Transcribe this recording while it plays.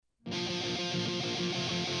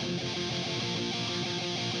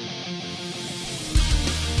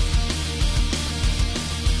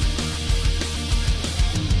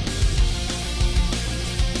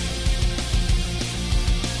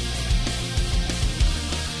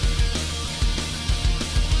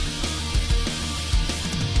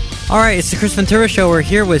All right, it's the Chris Ventura Show. We're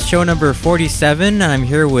here with show number 47, and I'm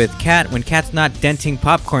here with Kat. When Kat's not denting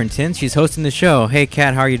popcorn tins, she's hosting the show. Hey,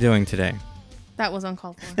 Kat, how are you doing today? That was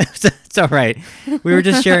uncalled for. It's all right. We were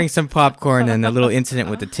just sharing some popcorn, and a little incident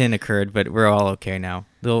with the tin occurred, but we're all okay now.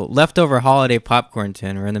 Little leftover holiday popcorn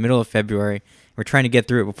tin. We're in the middle of February. We're trying to get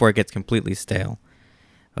through it before it gets completely stale.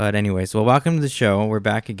 But anyways, well, welcome to the show. We're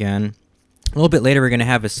back again. A little bit later, we're going to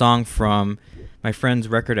have a song from my friend's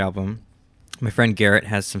record album. My friend Garrett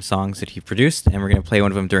has some songs that he produced, and we're going to play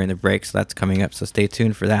one of them during the break, so that's coming up, so stay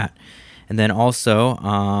tuned for that. And then also,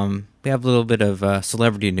 we have a little bit of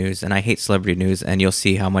celebrity news, and I hate celebrity news, and you'll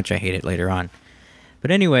see how much I hate it later on.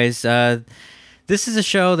 But anyways, this is a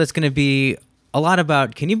show that's going to be a lot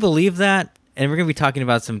about, can you believe that? And we're going to be talking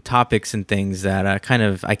about some topics and things that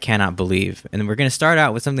I cannot believe. And we're going to start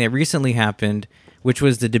out with something that recently happened, which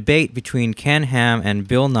was the debate between Ken Ham and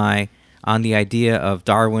Bill Nye on the idea of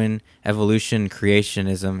Darwin, evolution,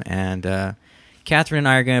 creationism, and Catherine and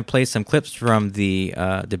I are going to play some clips from the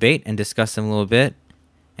debate and discuss them a little bit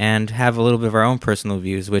and have a little bit of our own personal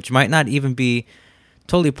views, which might not even be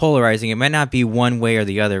totally polarizing. It might not be one way or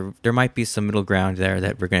the other. There might be some middle ground there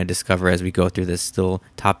that we're going to discover as we go through this still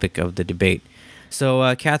topic of the debate.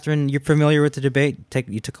 So, Catherine, you're familiar with the debate?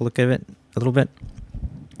 You took a look at it a little bit?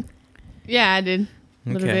 Yeah, I did. A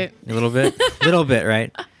little bit. A little bit? A little bit,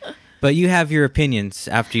 right? But you have your opinions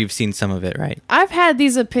after you've seen some of it, right? I've had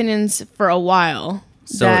these opinions for a while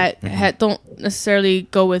don't necessarily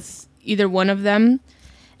go with either one of them,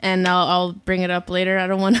 and I'll bring it up later. I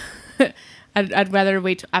don't want to... I'd rather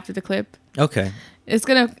wait after the clip. Okay. It's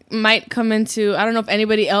might come into... I don't know if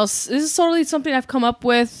anybody else... This is totally something I've come up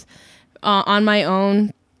with on my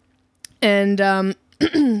own, and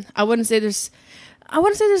I wouldn't say there's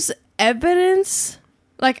evidence,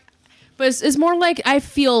 like... But it's more like I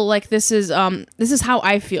feel like this is how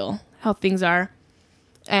I feel, how things are,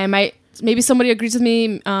 and maybe somebody agrees with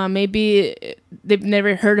me. Maybe they've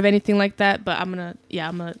never heard of anything like that. But I'm gonna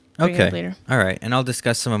bring it up later. All right, and I'll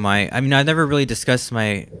discuss some of my. I mean, I've never really discussed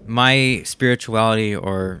my spirituality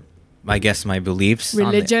or I guess my beliefs.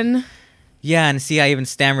 Religion. Yeah, and see, I even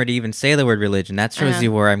stammer to even say the word religion. That shows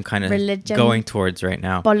you where I'm kind of going towards right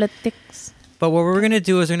now. Politics. But what we're going to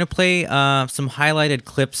do is we're going to play some highlighted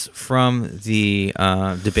clips from the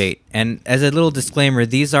debate. And as a little disclaimer,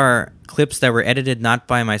 these are clips that were edited not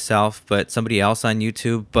by myself, but somebody else on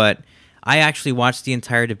YouTube. But I actually watched the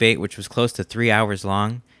entire debate, which was close to 3 hours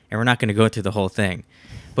long, and we're not going to go through the whole thing.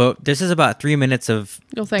 But this is about 3 minutes of,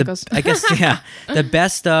 you'll thank us. I guess, yeah, the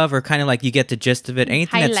best of, or kind of like you get the gist of it.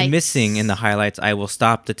 Anything that's missing in the highlights, I will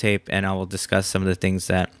stop the tape and I will discuss some of the things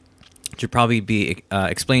that should probably be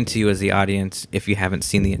explained to you as the audience if you haven't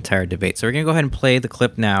seen the entire debate. So we're going to go ahead and play the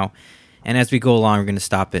clip now, and as we go along, we're going to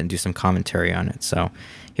stop it and do some commentary on it. So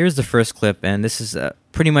here's the first clip, and this is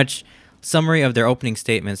pretty much summary of their opening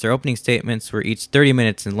statements. Their opening statements were each 30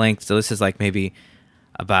 minutes in length, so this is like maybe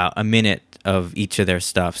about a minute of each of their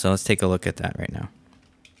stuff. So let's take a look at that right now.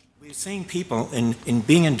 We're seeing people in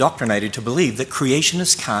being indoctrinated to believe that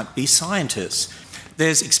creationists can't be scientists.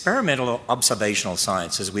 There's experimental or observational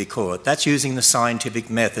science, as we call it. That's using the scientific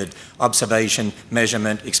method, observation,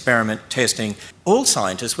 measurement, experiment, testing. All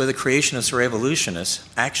scientists, whether creationists or evolutionists,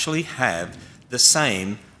 actually have the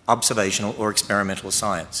same observational or experimental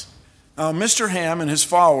science. Mr. Ham and his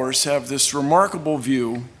followers have this remarkable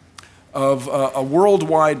view of a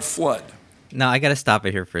worldwide flood. Now, I got to stop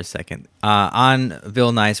it here for a second. On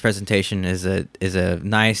Bill Nye's presentation is a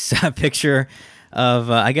nice picture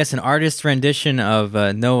of, I guess, an artist's rendition of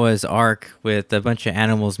Noah's Ark with a bunch of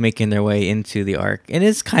animals making their way into the Ark. It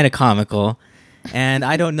is kind of comical, and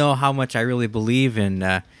I don't know how much I really believe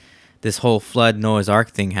in this whole flood Noah's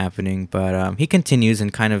Ark thing happening, but he continues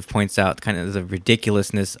and kind of points out kind of the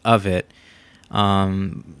ridiculousness of it.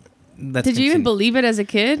 Did you even believe it as a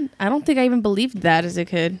kid? I don't think I even believed that as a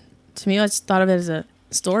kid. To me, I just thought of it as a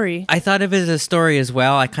story. I thought of it as a story as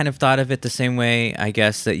well. I kind of thought of it the same way, I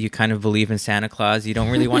guess, that you kind of believe in Santa Claus. You don't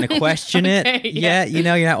really want to question it yet. You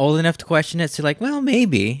know, you're not old enough to question it. So you're like, well,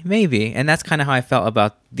 maybe. And that's kind of how I felt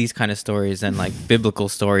about these kind of stories and like biblical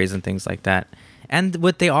stories and things like that. And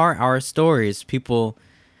what they are stories. People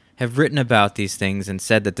have written about these things and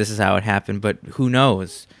said that this is how it happened, but who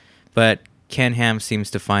knows? But Ken Ham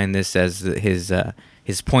seems to find this as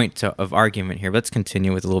his point of argument here. Let's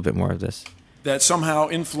continue with a little bit more of this. That somehow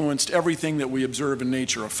influenced everything that we observe in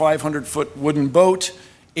nature. A 500-foot wooden boat,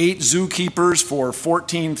 8 zookeepers for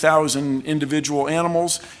 14,000 individual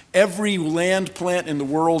animals, every land plant in the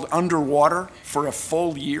world underwater for a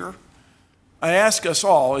full year. I ask us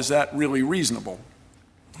all, is that really reasonable?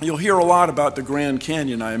 You'll hear a lot about the Grand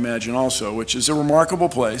Canyon, I imagine, also, which is a remarkable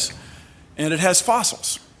place, and it has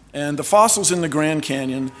fossils. And the fossils in the Grand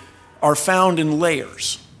Canyon are found in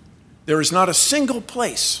layers. There is not a single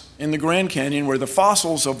place in the Grand Canyon where the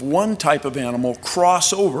fossils of one type of animal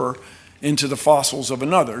cross over into the fossils of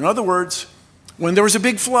another. In other words, when there was a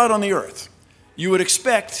big flood on the earth, you would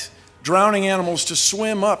expect drowning animals to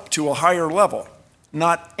swim up to a higher level.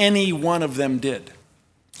 Not any one of them did.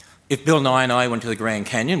 If Bill Nye and I went to the Grand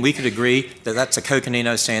Canyon, we could agree that that's a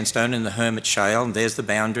Coconino sandstone in the Hermit Shale, and there's the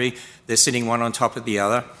boundary. They're sitting one on top of the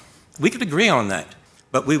other. We could agree on that,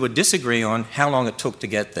 but we would disagree on how long it took to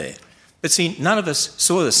get there. But see, none of us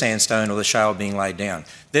saw the sandstone or the shale being laid down.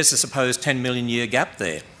 There's a supposed 10 million year gap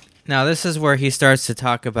there. Now, this is where he starts to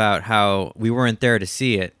talk about how we weren't there to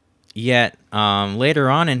see it. Yet, later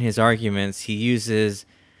on in his arguments, he uses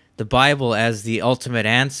the Bible as the ultimate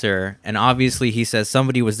answer, and obviously he says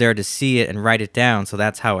somebody was there to see it and write it down, so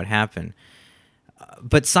that's how it happened.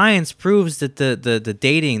 But science proves that the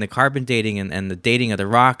dating, the carbon dating and the dating of the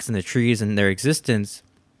rocks and the trees and their existence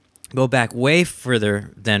go back way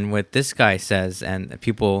further than what this guy says, and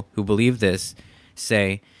people who believe this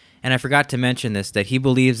say. And I forgot to mention this, that he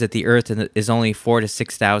believes that the Earth is only 4,000 to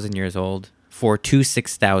 6,000 years old, 4,000 to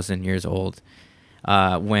 6,000 years old.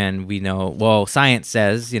 When we know, well, science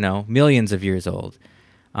says, millions of years old.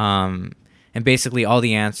 And basically all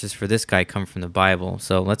the answers for this guy come from the Bible.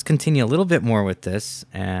 So let's continue a little bit more with this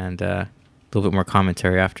and a little bit more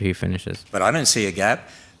commentary after he finishes. But I don't see a gap,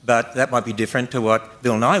 but that might be different to what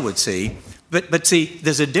Bill Nye would see. But see,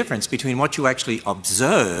 there's a difference between what you actually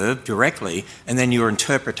observe directly and then your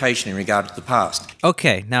interpretation in regard to the past.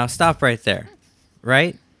 Okay, now stop right there,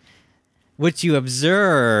 right? What you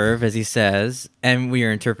observe, as he says, and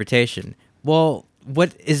your interpretation. Well,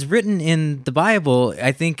 what is written in the Bible,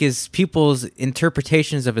 I think, is people's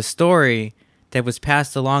interpretations of a story that was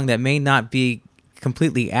passed along that may not be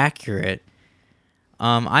completely accurate.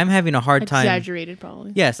 I'm having a hard time. Exaggerated,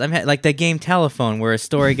 probably. Yes, like that game Telephone, where a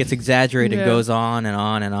story gets exaggerated and goes on and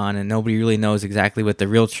on and on, and nobody really knows exactly what the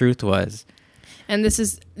real truth was. And this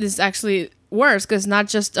is actually worse, because not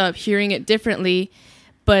just hearing it differently,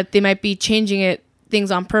 but they might be changing things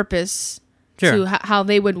on purpose to how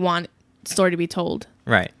they would want the story to be told.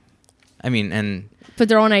 Right. I mean, and put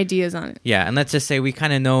their own ideas on it. Yeah, and let's just say we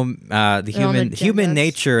kind of know the human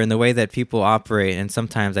nature and the way that people operate, and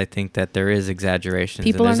sometimes I think that there is exaggeration.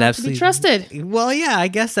 People are not to be trusted. Well, yeah, I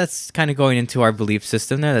guess that's kind of going into our belief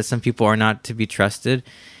system there, that some people are not to be trusted.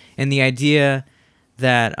 And the idea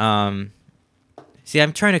that...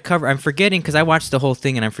 I'm forgetting, because I watched the whole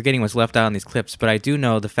thing and I'm forgetting what's left out in these clips, but I do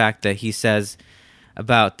know the fact that he says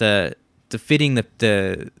about the fitting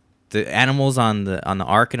the animals on the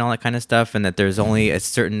ark and all that kind of stuff, and that there's only a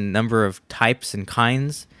certain number of types and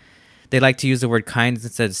kinds. They like to use the word kinds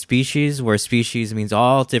instead of species, where species means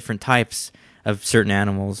all different types of certain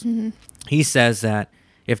animals. Mm-hmm. He says that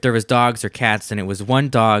if there was dogs or cats, then it was one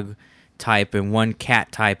dog type and one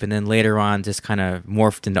cat type, and then later on just kind of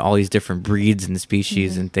morphed into all these different breeds and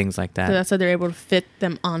species and things like that. So that's how they're able to fit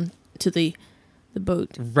them onto the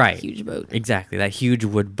boat. Right. Huge boat. Exactly. That huge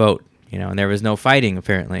wood boat, and there was no fighting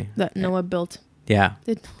apparently. That Noah built. Yeah.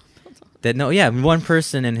 One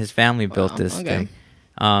person and his family built this thing.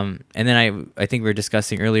 And then I think we were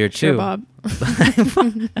discussing earlier too. Sure, Bob.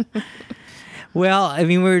 Well, I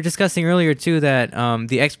mean, we were discussing earlier, too, that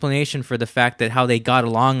the explanation for the fact that how they got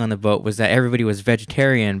along on the boat was that everybody was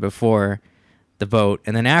vegetarian before the boat.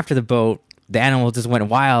 And then after the boat, the animals just went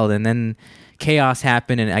wild, and then chaos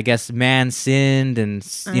happened, and I guess man sinned, and,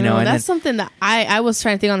 and that's something that I was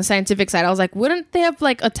trying to think on the scientific side. I was like, wouldn't they have,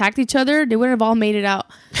 attacked each other? They wouldn't have all made it out.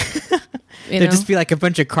 There'd just be, a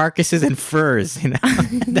bunch of carcasses and furs, and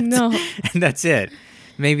that's it.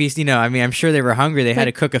 Maybe, I'm sure they were hungry. They had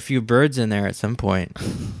to cook a few birds in there at some point.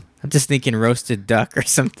 I'm just thinking roasted duck or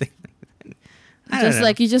something.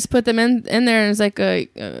 You just put them in there, and it's like a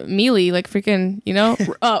mealy, freaking,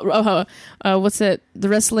 what's it? The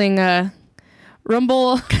wrestling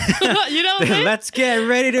rumble. Let's get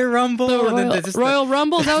ready to rumble. The Royal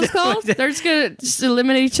Rumble, is that what it's called? They're just going to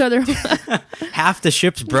eliminate each other. Half the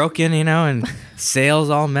ship's broken, and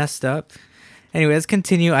sails all messed up. Anyway, let's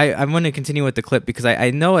continue. I'm going to continue with the clip because I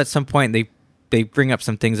know at some point they bring up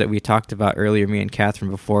some things that we talked about earlier, me and Catherine,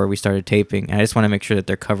 before we started taping. And I just want to make sure that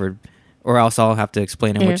they're covered, or else I'll have to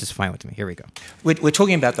explain them, which is fine with me. Here we go. We're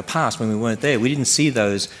talking about the past when we weren't there. We didn't see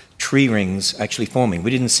those tree rings actually forming.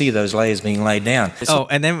 We didn't see those layers being laid down.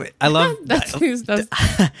 And then I love...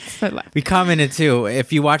 we commented too.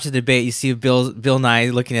 If you watch the debate, you see Bill Nye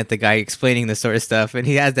looking at the guy explaining this sort of stuff, and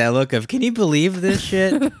he has that look of, can you believe this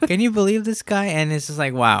shit? Can you believe this guy? And it's just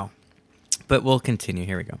like, wow. But we'll continue.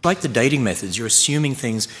 Here we go. Like the dating methods, you're assuming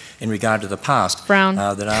things in regard to the past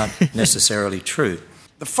that aren't necessarily true.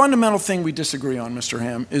 The fundamental thing we disagree on, Mr.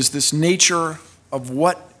 Ham, is this nature of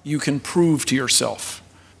what you can prove to yourself.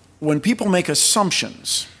 When people make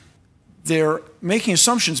assumptions, they're making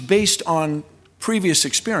assumptions based on previous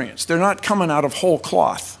experience. They're not coming out of whole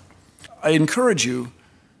cloth. I encourage you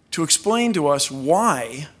to explain to us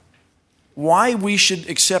why we should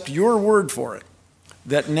accept your word for it,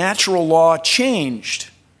 that natural law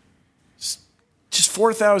changed just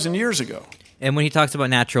 4,000 years ago. And when he talks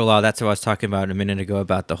about natural law, that's what I was talking about a minute ago,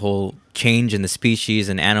 about the whole change in the species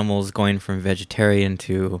and animals going from vegetarian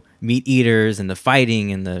to meat eaters, and the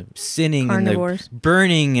fighting and the sinning Carnivores. and the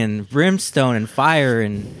burning and brimstone and fire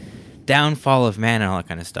and downfall of man and all that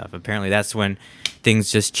kind of stuff. Apparently that's when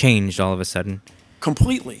things just changed all of a sudden.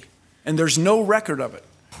 Completely. And there's no record of it.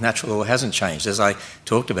 Natural law hasn't changed. As I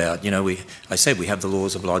talked about, I said we have the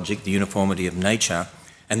laws of logic, the uniformity of nature,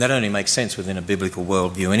 and that only makes sense within a biblical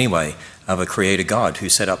worldview anyway, of a creator God who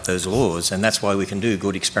set up those laws. And that's why we can do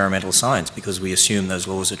good experimental science, because we assume those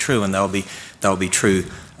laws are true, and they'll be true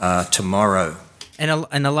tomorrow. And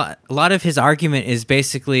a lot of his argument is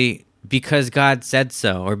basically because God said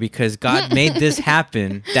so, or because God made this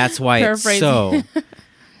happen, that's why it's so.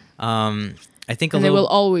 I think it will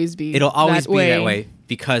always be. It'll always be that way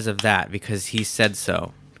because of that, because he said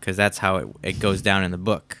so, because that's how it goes down in the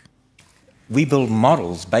book. We build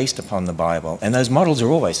models based upon the Bible, and those models are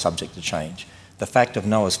always subject to change. The fact of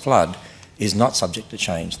Noah's flood is not subject to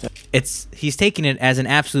change. He's taking it as an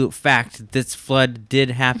absolute fact that this flood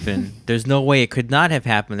did happen. There's no way it could not have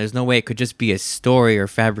happened. There's no way it could just be a story or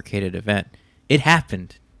fabricated event. It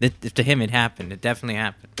happened. To him, it happened. It definitely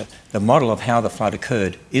happened. The model of how the flood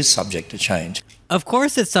occurred is subject to change. Of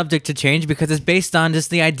course it's subject to change, because it's based on just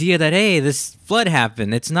the idea that, hey, this flood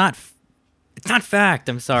happened. It's not fact.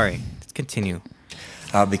 I'm sorry. Let's continue.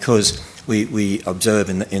 Because we observe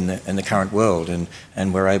in the current world,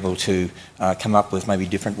 and we're able to come up with maybe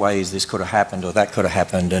different ways this could have happened or that could have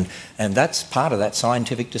happened, and that's part of that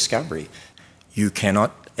scientific discovery. You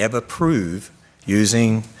cannot ever prove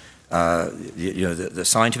using the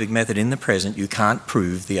scientific method in the present. You can't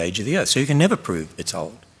prove the age of the Earth, so you can never prove it's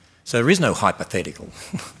old. So there is no hypothetical.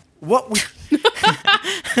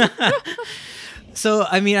 So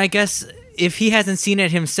I mean, I guess if he hasn't seen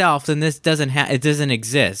it himself, then this doesn't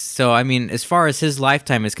exist. So I mean, as far as his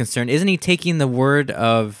lifetime is concerned, isn't he taking the word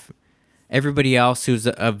of everybody else who's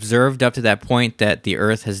observed up to that point that the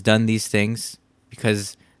Earth has done these things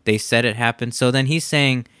because they said it happened? So then he's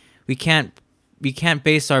saying we can't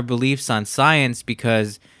base our beliefs on science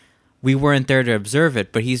because we weren't there to observe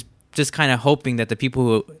it. But he's just kind of hoping that the people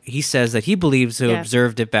who he says that he believes who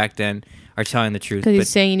observed it back then are telling the truth. Because he's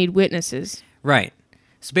saying you need witnesses. Right.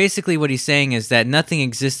 So basically what he's saying is that nothing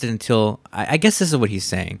existed until, I guess this is what he's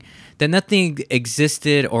saying, that nothing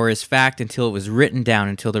existed or is fact until it was written down,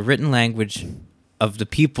 until the written language of the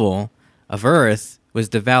people of Earth was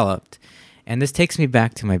developed. And this takes me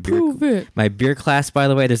back to my beer class, by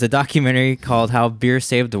the way. There's a documentary called How Beer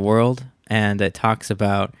Saved the World, and it talks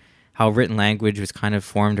about how written language was kind of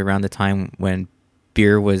formed around the time when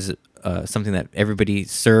beer was something that everybody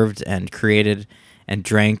served and created and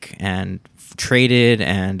drank and traded,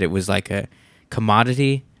 and it was like a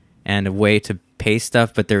commodity and a way to pay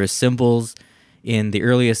stuff. But there were symbols in the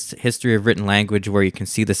earliest history of written language where you can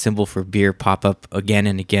see the symbol for beer pop up again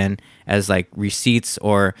and again as like receipts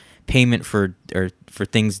or payment for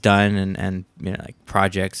things done and like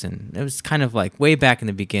projects, and it was kind of like way back in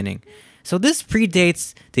the beginning. So this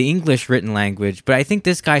predates the English written language, but I think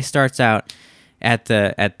this guy starts out at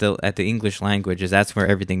the English language, as that's where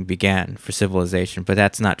everything began for civilization. But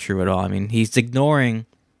that's not true at all. I mean, he's ignoring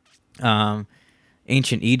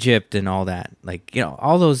ancient Egypt and all that, like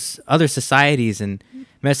all those other societies in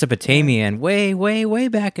Mesopotamia and way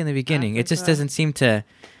back in the beginning. It just doesn't seem to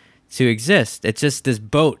exist. It's just this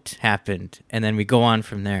boat happened, and then we go on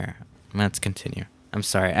from there. Let's continue. I'm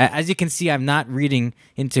sorry. As you can see, I'm not reading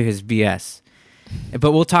into his BS.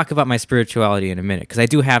 But we'll talk about my spirituality in a minute, because I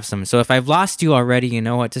do have some. So if I've lost you already, you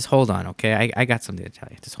know what? Just hold on, okay? I got something to tell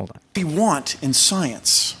you. Just hold on. We want in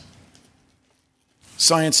science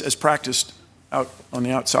as practiced out on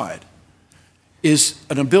the outside, is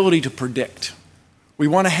an ability to predict. We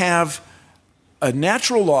want to have a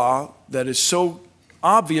natural law that is so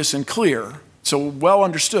obvious and clear, so well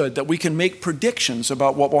understood, that we can make predictions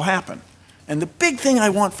about what will happen. And the big thing I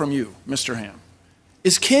want from you, Mr. Ham,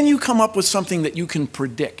 is can you come up with something that you can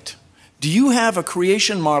predict? Do you have a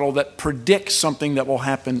creation model that predicts something that will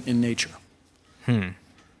happen in nature? I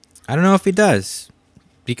don't know if he does,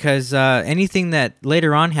 because anything that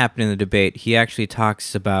later on happened in the debate, he actually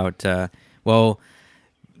talks about,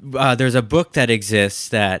 there's a book that exists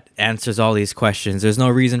that answers all these questions. There's no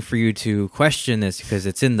reason for you to question this because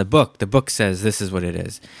it's in the book. The book says this is what it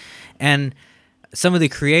is. And some of the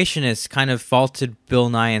creationists kind of faulted Bill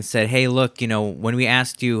Nye and said, hey, look, when we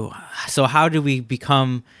asked you, so how did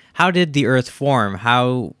the Earth form?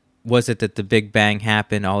 How was it that the Big Bang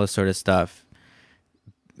happened? All this sort of stuff.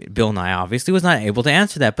 Bill Nye obviously was not able to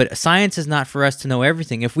answer that, but science is not for us to know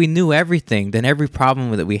everything. If we knew everything, then every problem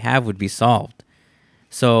that we have would be solved.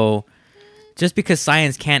 So just because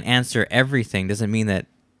science can't answer everything doesn't mean that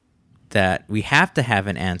we have to have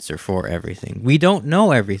an answer for everything. We don't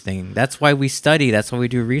know everything. That's why we study. That's why we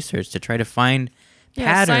do research, to try to find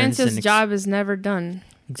patterns. Science's job is never done.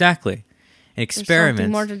 Exactly. Experiments. There's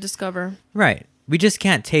something more to discover. Right. We just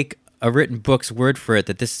can't take a written book's word for it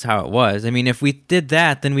that this is how it was. I mean, if we did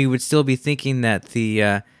that, then we would still be thinking that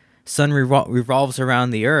the sun revolves around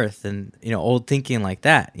the earth and, old thinking like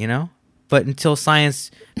that, But until science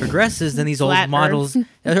progresses, then these old models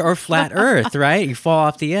are flat earth, right? You fall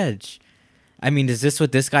off the edge. I mean, is this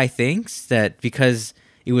what this guy thinks? That because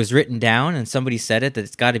it was written down and somebody said it, that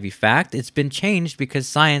it's got to be fact? It's been changed because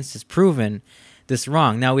science has proven this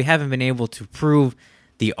wrong. Now, we haven't been able to prove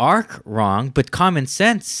the ark wrong, but common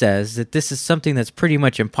sense says that this is something that's pretty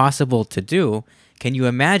much impossible to do. Can you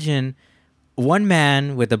imagine one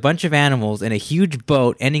man with a bunch of animals in a huge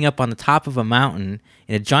boat ending up on the top of a mountain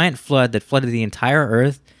in a giant flood that flooded the entire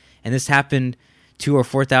earth? And this happened 2,000 or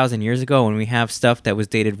 4,000 years ago, when we have stuff that was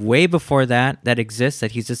dated way before that exists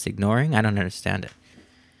that he's just ignoring. I don't understand it.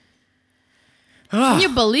 Can you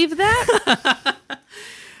believe that?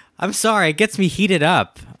 I'm sorry, it gets me heated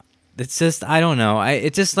up. It's just, I don't know.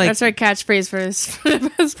 It's just like, that's our catchphrase for this.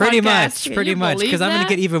 Pretty much, because I'm going to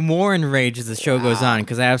get even more enraged as the show goes on,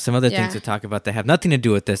 because I have some other things to talk about that have nothing to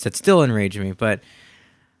do with this that still enrage me. But,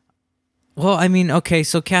 well, I mean, okay,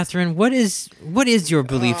 so Catherine, what is your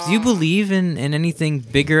belief? Do you believe in anything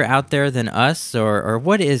bigger out there than us, or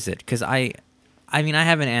what is it? Because I mean, I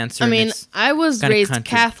have an answer. I mean, I was raised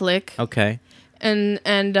Catholic. Okay. And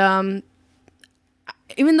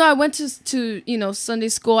even though I went to Sunday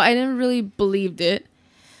school, I didn't really believed it.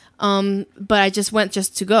 But I just went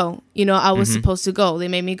just to go. I was supposed to go. They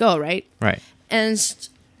made me go, right? Right. And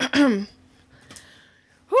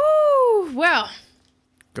well,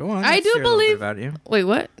 go on. I do believe about you. Wait,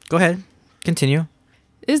 what? Go ahead. Continue.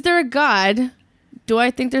 Is there a God? Do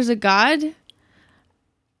I think there's a God?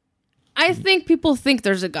 I think people think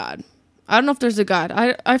there's a God. I don't know if there's a God.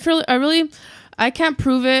 I can't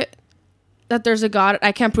prove it that there's a God.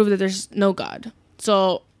 I can't prove that there's no God.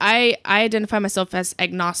 So I identify myself as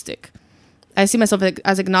agnostic. I see myself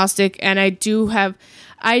as agnostic, and I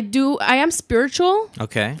am spiritual.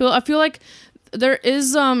 Okay. I feel like there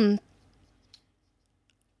is a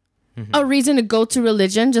reason to go to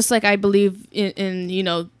religion, just like I believe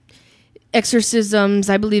in exorcisms.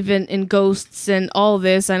 I believe in ghosts and all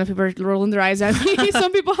this. I know people are rolling their eyes at me.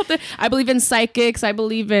 Some people out there. I believe in psychics. I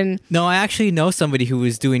believe in. No, I actually know somebody who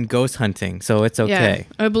was doing ghost hunting, so it's okay.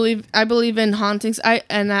 Yeah, I believe in hauntings.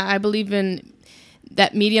 I believe in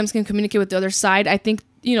that mediums can communicate with the other side. I think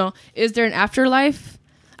is there an afterlife?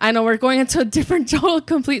 I know we're going into a different, total,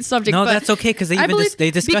 complete subject. No, but that's okay, because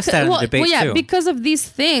they discussed that in the debate too. Because of these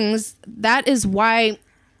things, that is why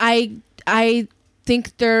I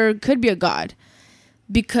think there could be a God,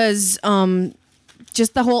 because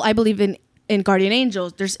just the whole, I believe in guardian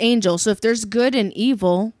angels. There's angels, so if there's good and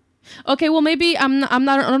evil, okay, well, maybe I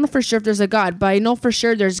don't know for sure if there's a God, but I know for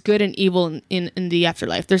sure there's good and evil in the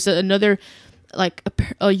afterlife. There's another, like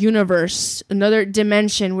a universe, another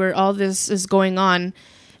dimension where all this is going on,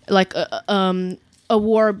 like a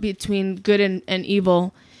war between good and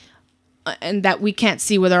evil, and that we can't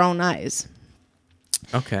see with our own eyes.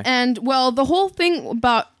 Okay. And well, the whole thing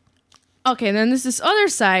about, okay, and then there's this other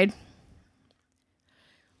side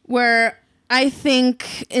where I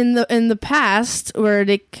think in the past, where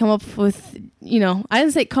they come up with, I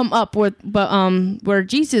didn't say come up with, but where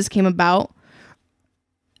Jesus came about,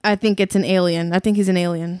 I think it's an alien. I think he's an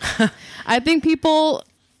alien. I think people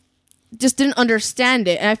just didn't understand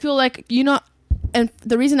it. And I feel like, and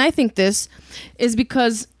the reason I think this is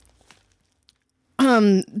because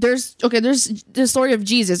there's the story of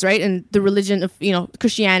Jesus, right? And the religion of,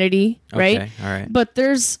 Christianity, right? Okay, all right. But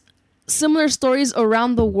there's similar stories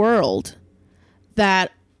around the world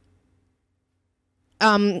that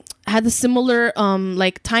had the similar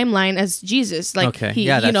like timeline as Jesus. Like okay.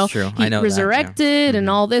 That's true. He resurrected and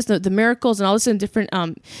all this, the miracles and all this in different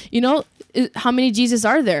how many Jesus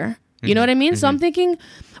are there? You know what I mean? So I'm thinking,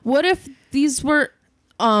 what if these were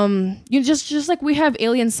just like we have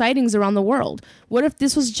alien sightings around the world. What if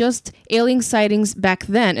this was just alien sightings back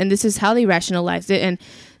then, and this is how they rationalized it, and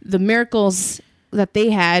the miracles that they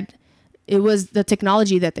had, it was the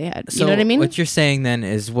technology that they had. You know what I mean? What you're saying then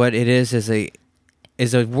is what it is a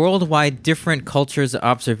worldwide different culture's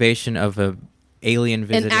observation of a alien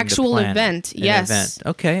visiting an actual the planet. event. An Yes. event.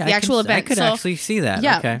 Okay. The actual event. I could actually see that.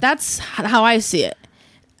 Yeah, okay. that's how I see it.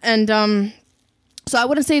 And so I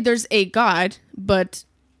wouldn't say there's a God, but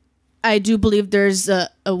I do believe there's a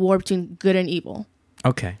war between good and evil.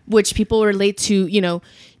 Okay. Which people relate to,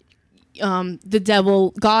 the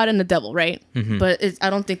devil, God and the devil, right? Mm-hmm. But I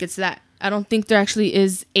don't think it's that. I don't think there actually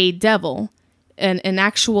is a devil. An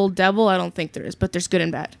actual devil, I don't think there is, but there's good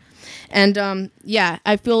and bad. And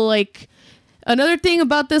I feel like another thing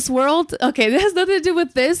about this world, okay, this has nothing to do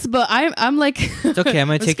with this, but I'm like... It's okay, I'm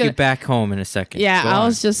going to take you back home in a second. Yeah, I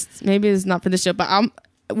was just, maybe it's not for this show, but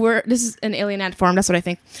this is an alien ant farm, that's what I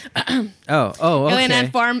think. okay. Alien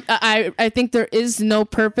ant farm, I think there is no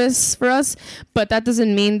purpose for us, but that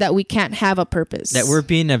doesn't mean that we can't have a purpose. That we're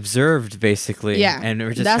being observed, basically. Yeah. And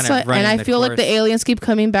we're just that's kind of running and I the feel course. like the aliens keep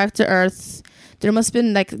coming back to Earth. There must have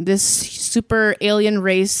been like this super alien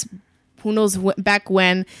race, who knows back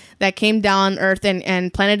when, that came down Earth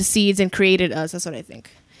and planted seeds and created us. That's what I think.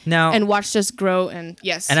 Now, and watched us grow, and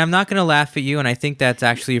yes. And I'm not going to laugh at you, and I think that's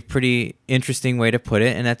actually a pretty interesting way to put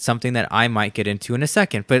it, and that's something that I might get into in a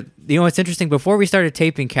second. But, it's interesting. Before we started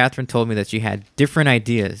taping, Catherine told me that she had different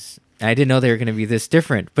ideas. And I didn't know they were going to be this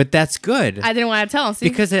different, but that's good. I didn't want to tell. See?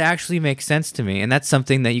 Because it actually makes sense to me, and that's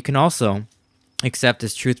something that you can also accept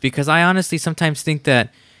as truth, because I honestly sometimes think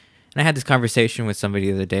that, and I had this conversation with somebody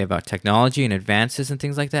the other day about technology and advances and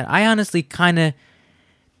things like that. I honestly kind of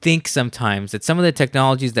think sometimes that some of the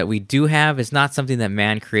technologies that we do have is not something that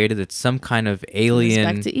man created. It's some kind of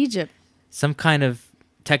alien, back to Egypt, some kind of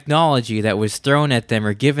technology that was thrown at them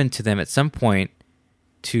or given to them at some point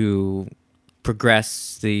to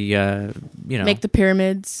progress the, make the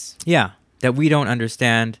pyramids. Yeah, that we don't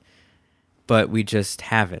understand, but we just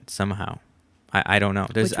have it somehow. I don't know.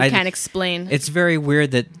 Which we can't explain. It's very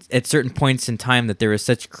weird that at certain points in time that there was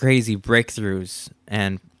such crazy breakthroughs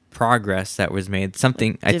and progress that was made.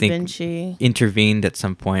 Something like I think Vinci intervened at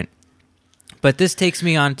some point. But this takes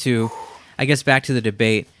me on to, I guess, back to the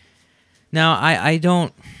debate. Now, I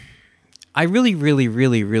really, really,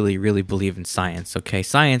 really, really, really believe in science, okay?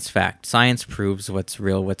 Science fact. Science proves what's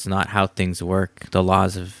real, what's not, how things work, the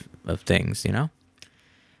laws of things,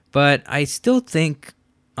 But I still think...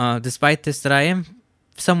 despite this, that I am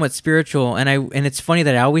somewhat spiritual, and it's funny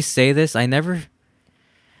that I always say this. I never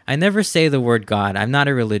say the word God. I'm not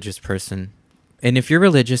a religious person, and if you're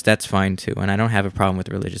religious, that's fine too. And I don't have a problem with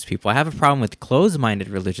religious people. I have a problem with closed-minded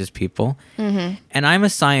religious people. Mm-hmm. And I'm a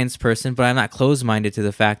science person, but I'm not closed-minded to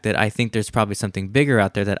the fact that I think there's probably something bigger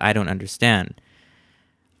out there that I don't understand.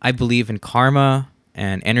 I believe in karma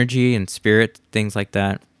and energy and spirit, things like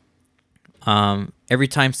that. Every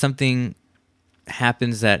time something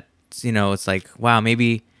happens that it's like, wow,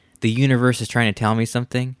 maybe the universe is trying to tell me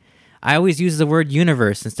something, I always use the word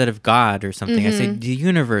universe instead of God or something. I say the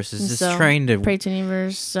universe is just trying to pray to the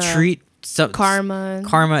universe, treat karma.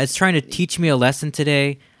 It's trying to teach me a lesson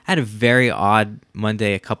today. I had a very odd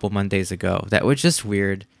Monday a couple Mondays ago that was just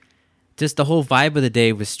weird. Just the whole vibe of the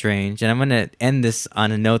day was strange, and I'm going to end this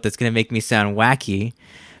on a note that's going to make me sound wacky,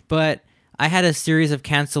 but I had a series of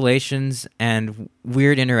cancellations and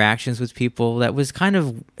weird interactions with people that was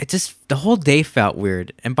the whole day felt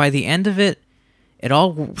weird. And by the end of it, it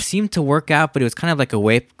all seemed to work out, but it was kind of like a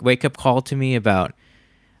wake-up call to me about,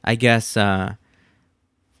 I guess, how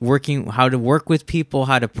to work with people,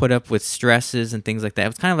 how to put up with stresses and things like that. It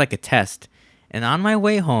was kind of like a test. And on my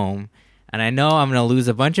way home, and I know I'm going to lose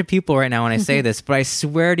a bunch of people right now when I say this, but I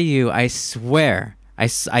swear to you,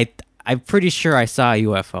 I'm pretty sure I saw a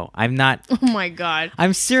UFO. I'm not. Oh my God.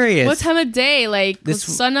 I'm serious. What time of day? Like this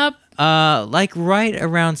sun up? Like right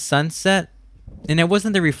around sunset. And it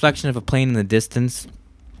wasn't the reflection of a plane in the distance.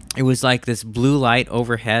 It was like this blue light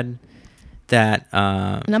overhead that...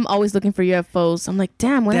 and I'm always looking for UFOs. I'm like,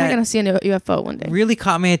 damn, when am I going to see a UFO one day? Really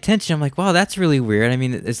caught my attention. I'm like, wow, that's really weird. I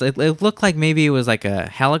mean, it looked like maybe it was like a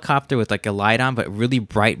helicopter with like a light on, but really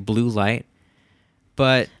bright blue light.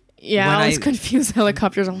 But... Yeah, I was confused.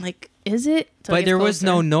 Helicopters. I'm like, is it? But there was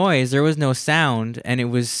no noise. There was no sound. And it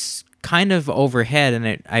was kind of overhead.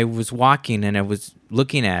 And I was walking and I was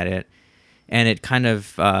looking at it. And it kind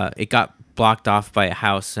of, it got blocked off by a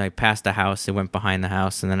house. I passed a house. It went behind the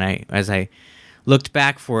house. And then as I looked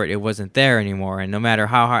back for it, it wasn't there anymore. And no matter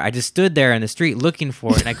how hard, I just stood there in the street looking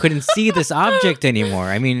for it. And I couldn't see this object anymore.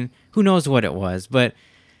 I mean, who knows what it was. But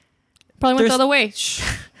probably went the other way.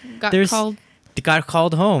 Got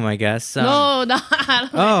called home, I guess. No,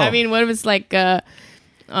 I mean, what if it's like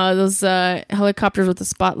those helicopters with the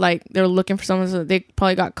spotlight. They were looking for someone, so they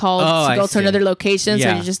probably got called to go to another location.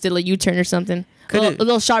 So you just did a U-turn or something. A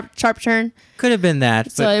little sharp turn. Could have been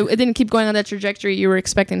that. So it didn't keep going on that trajectory you were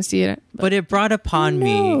expecting to see it. But it brought upon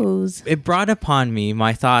me. It brought upon me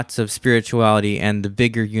my thoughts of spirituality and the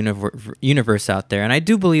bigger universe out there. And I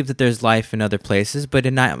do believe that there's life in other places, but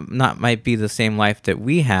it not might be the same life that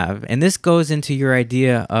we have. And this goes into your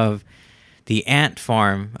idea of the ant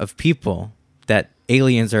farm of people that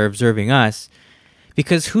aliens are observing us,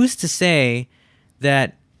 because who's to say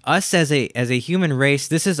that us as a human race,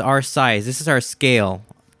 this is our size, this is our scale.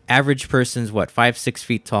 Average person's 5-6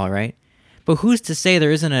 feet tall, right? But who's to say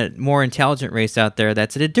there isn't a more intelligent race out there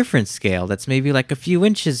that's at a different scale, that's maybe like a few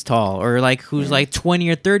inches tall, or like who's like 20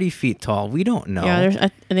 or 30 feet tall? We don't know. Yeah,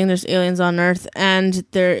 I think there's aliens on Earth, and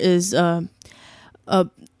there is a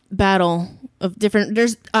battle of different.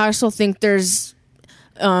 I also think there's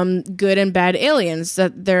good and bad aliens,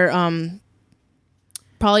 that they're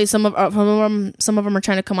probably some of them are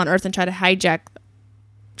trying to come on Earth and try to hijack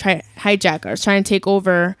us, try and take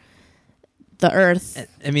over the Earth.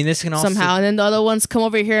 I mean, this can also somehow, and then the other ones come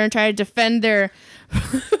over here and try to defend their.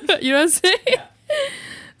 You know what I'm saying?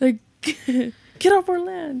 Like, get off our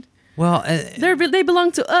land. Well, they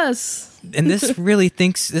belong to us. And this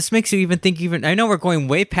makes you even think. I know we're going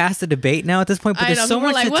way past the debate now at this point, but there's so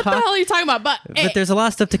much to talk. What the hell are you talking about? But there's a lot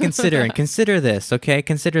of stuff to consider. And consider this, okay?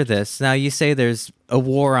 Consider this. Now, you say there's a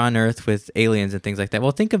war on Earth with aliens and things like that.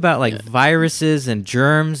 Well, think about viruses and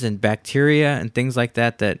germs and bacteria and things like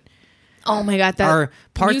that. That oh my god, that are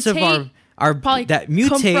parts of our that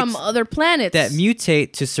mutate come from other planets, that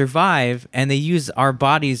mutate to survive, and they use our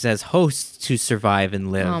bodies as hosts to survive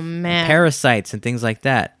and live. Oh man, parasites and things like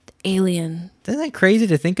that. Alien. Isn't that crazy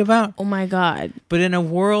to think about? Oh my god. But in a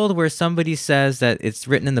world where somebody says that it's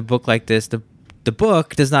written in the book like this, the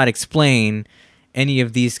book does not explain any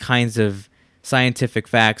of these kinds of scientific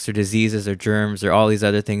facts or diseases or germs or all these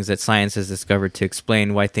other things that science has discovered to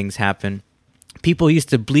explain why things happen. People used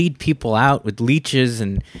to bleed people out with leeches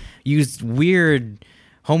and used weird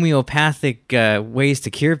homeopathic ways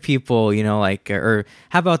to cure people, or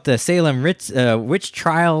how about the Salem witch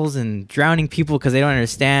trials and drowning people because they don't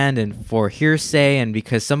understand, and for hearsay, and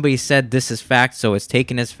because somebody said this is fact, so it's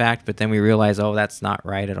taken as fact, but then we realize, oh, that's not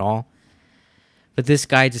right at all. But this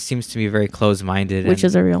guy just seems to be very close-minded.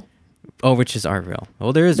 Witches are real. Oh, witches are real.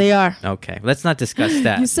 Well, there is. They are. Okay, let's not discuss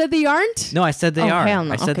that. You said they aren't? No, I said they are. Hell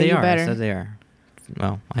no. I said they are. Better. I said they are.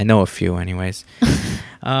 Well, I know a few anyways.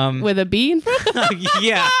 With a B in front?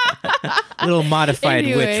 Yeah. A little modified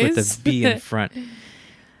witch with a B in front.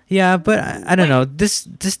 Yeah, but I don't know. This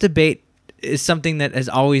debate is something that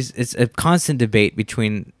it's a constant debate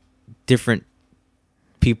between different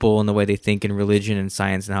people and the way they think in religion and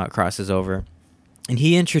science and how it crosses over. And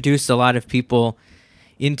he introduced a lot of people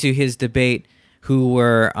into his debate who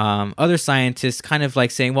were other scientists, kind of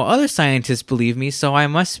like saying, well, other scientists believe me, so I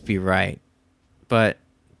must be right. But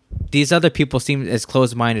these other people seem as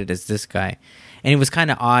close-minded as this guy. And it was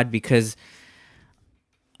kind of odd because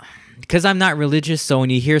I'm not religious, so when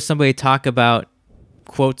you hear somebody talk about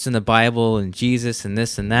quotes in the Bible and Jesus and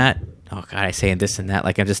this and that, oh God, I say this and that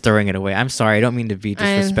like I'm just throwing it away. I'm sorry, I don't mean to be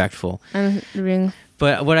disrespectful.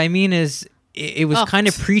 But what I mean is, it was kind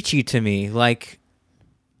of preachy to me. Like,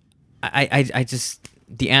 I just,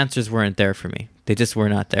 the answers weren't there for me. They just were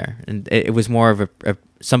not there. And it was more of a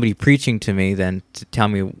somebody preaching to me than to tell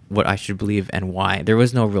me what I should believe and why. There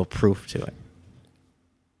was no real proof to it.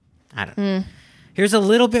 I don't know. Here's a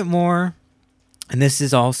little bit more. And this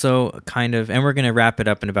is also kind of, and we're going to wrap it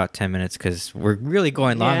up in about 10 minutes because we're really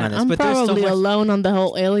going long on this. I'm probably alone on the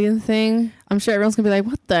whole alien thing. I'm sure everyone's going to be like,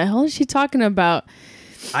 what the hell is she talking about?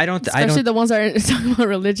 Especially the ones that are talking about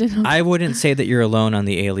religion. I wouldn't say that you're alone on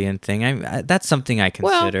the alien thing. That's something I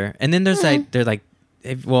consider. Well, and then there's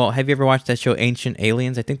have you ever watched that show Ancient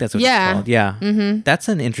Aliens? I think that's what it's called. Yeah. Mm-hmm. That's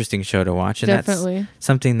an interesting show to watch. And definitely. That's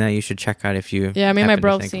something that you should check out if you I mean, my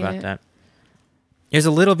bro seen about it. That. There's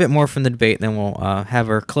a little bit more from the debate, then we'll have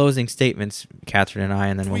our closing statements, Catherine and I,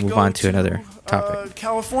 and then we'll move on to another topic.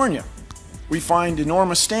 California. We find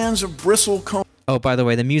enormous stands of bristlecone. Oh, by the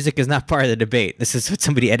way, the music is not part of the debate. This is what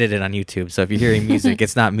somebody edited on YouTube. So if you're hearing music,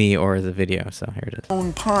 it's not me or the video. So here it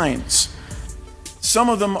is. Pines. Some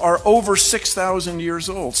of them are over 6,000 years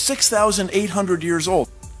old, 6,800 years old.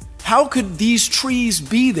 How could these trees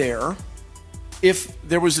be there if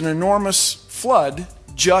there was an enormous flood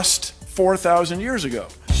just 4,000 years ago?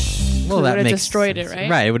 Well, it that would have makes destroyed sense. it,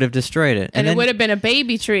 right? Right, it would have destroyed it. And it would have been a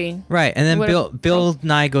baby tree. Right, and then Bill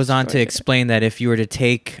Nye goes on to explain that if you were to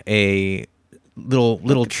take a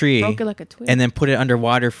little tree broke it like a twig. and then put it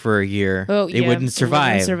underwater for a year, it wouldn't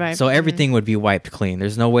survive. So everything would be wiped clean.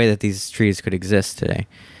 There's no way that these trees could exist today.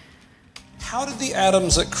 How did the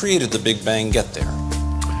atoms that created the Big Bang get there?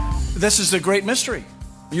 This is the great mystery.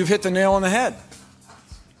 You've hit the nail on the head.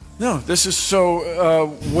 No, this is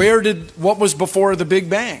what was before the Big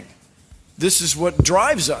Bang? This is what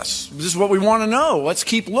drives us. This is what we want to know. Let's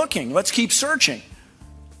keep looking. Let's keep searching.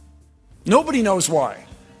 Nobody knows why.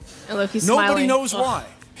 And look, he's Nobody smiling. knows why.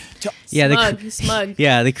 Yeah, He's smug.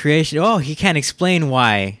 Yeah, the creation. Oh, he can't explain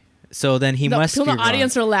why. So then he must be People in the wrong.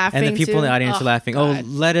 audience are laughing. And the people in the audience are laughing. God. Oh,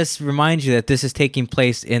 let us remind you that this is taking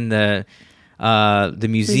place in the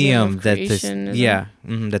museum of that this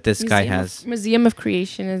Creationism. that this guy has. Museum of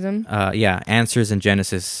Creationism. Answers in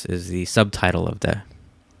Genesis is the subtitle of the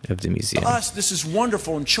museum. To us, this is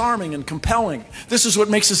wonderful and charming and compelling. This is what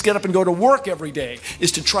makes us get up and go to work every day,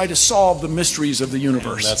 is to try to solve the mysteries of the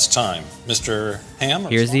universe. That's time. Mr. Ham?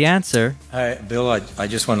 Here's the answer. Hey, Bill, I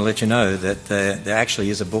just want to let you know that there actually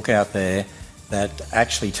is a book out there that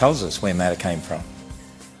actually tells us where matter came from.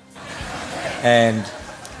 And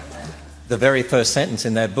the very first sentence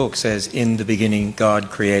in that book says, "In the beginning, God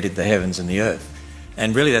created the heavens and the earth."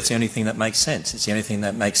 And really, that's the only thing that makes sense. It's the only thing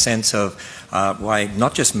that makes sense of why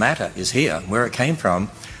not just matter is here, where it came from,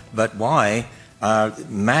 but why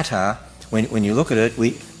matter, when you look at it,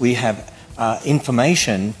 we have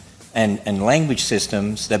information and language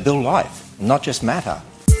systems that build life, not just matter.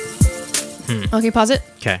 Okay, pause it.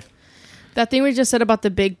 Okay. That thing we just said about the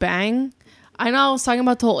Big Bang, I know I was talking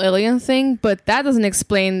about the whole alien thing, but that doesn't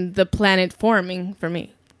explain the planet forming for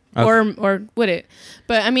me. Okay. Or would it?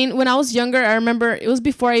 But I mean, when I was younger, I remember it was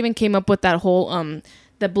before I even came up with that whole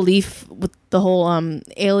the belief with the whole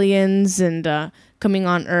aliens and coming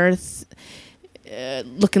on Earth,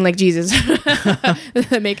 looking like Jesus,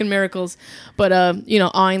 making miracles, but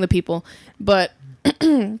awing the people. But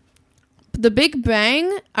the Big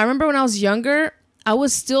Bang, I remember when I was younger, I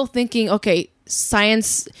was still thinking, okay,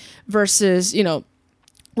 science versus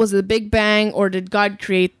was it the Big Bang or did God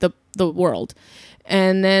create the world?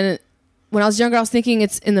 And then when I was younger, I was thinking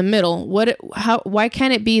it's in the middle. Why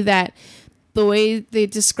can't it be that the way they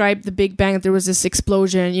described the Big Bang, there was this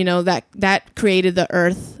explosion, that created the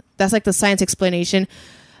Earth? That's like the science explanation.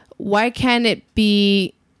 Why can't it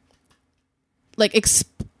be like it's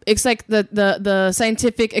like the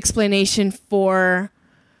scientific explanation for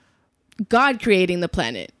God creating the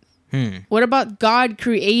planet? What about God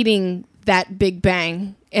creating that Big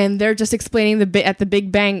Bang? And they're just explaining the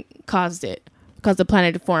Big Bang caused the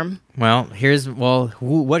planet to form. Well,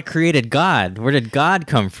 what created God? Where did God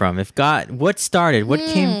come from? What started? What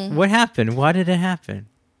came? What happened? Why did it happen?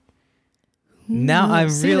 Now I'm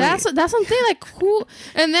really. That's something like who,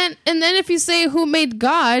 and then if you say who made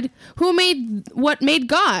God, who made what made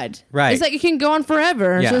God? Right. It's like it can go on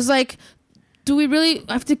forever. Yeah. So it's like, do we really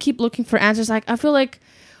have to keep looking for answers? Like I feel like,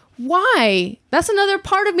 why? That's another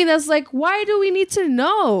part of me that's like, why do we need to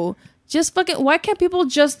know? Just fucking. Why can't people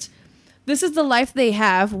just? This is the life they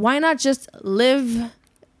have. Why not just live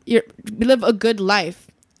a good life?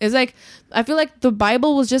 It's like, I feel like the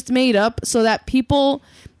Bible was just made up so that people,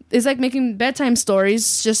 it's like making bedtime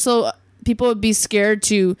stories just so people would be scared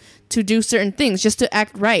to do certain things, just to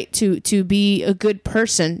act right, to be a good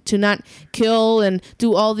person, to not kill and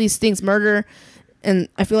do all these things, murder. And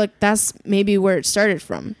I feel like that's maybe where it started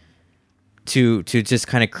from. To just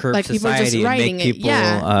kind of curb society and make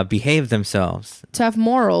people behave themselves. To have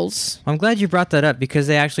morals. I'm glad you brought that up because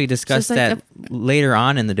they actually discussed that later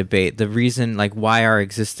on in the debate. The reason, like, why our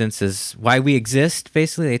existence is, why we exist,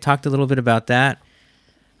 basically. They talked a little bit about that.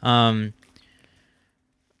 I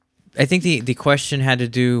think the question had to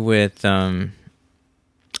do with,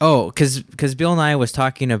 because Bill Nye was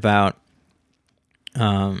talking about,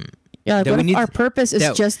 yeah, like our purpose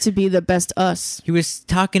is just to be the best us. He was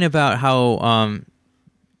talking about how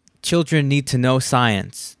children need to know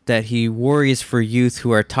science, that he worries for youth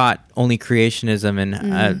who are taught only creationism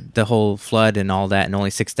and the whole flood and all that and only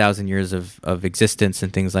 6,000 years of existence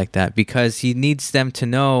and things like that, because he needs them to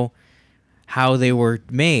know how they were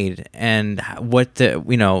made and what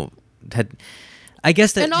I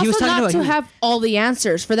guess that and also he was talking not about to have all the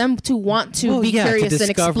answers, for them to want to be curious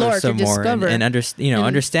and explore, to discover and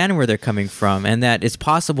understand where they're coming from, and that it's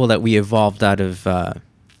possible that we evolved out of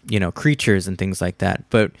creatures and things like that.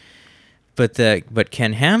 But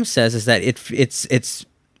Ken Ham says is that it's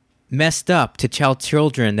messed up to tell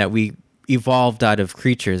children that we evolved out of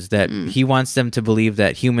creatures. That he wants them to believe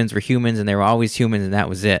that humans were humans and they were always humans and that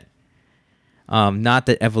was it. Not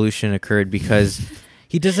that evolution occurred, because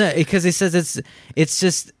he doesn't, because he says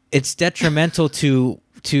it's detrimental to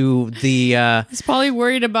to the He's probably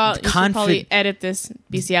worried about. You should probably confid- edit this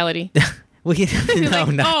bestiality. well, no, Like,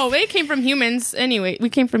 no. oh, they came from humans anyway. We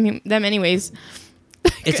came from them anyways.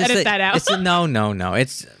 It's Edit that out. No.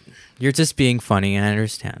 It's you're just being funny, and I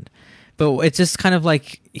understand. But it's just kind of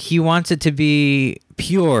like he wants it to be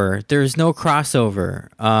pure. There's no crossover.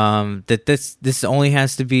 That this only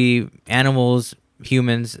has to be animals,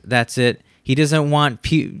 humans. That's it. He doesn't want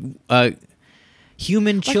human Like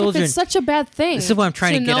children. if it's such a bad thing. This is what I'm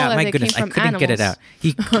trying to get know out. that My they goodness, came I from couldn't get it out.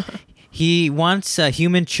 animals. He wants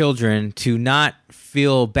human children to not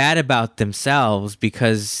feel bad about themselves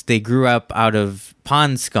because they grew up out of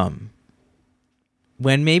pond scum.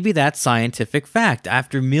 When maybe that's scientific fact.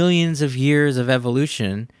 After millions of years of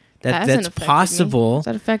evolution, that's possible. Has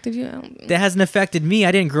that affected you? I don't- That hasn't affected me.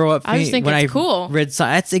 I didn't grow up. I just think when it's I cool. read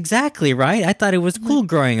science. That's exactly right. I thought it was cool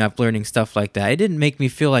growing up learning stuff like that. It didn't make me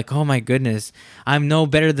feel like, oh my goodness, I'm no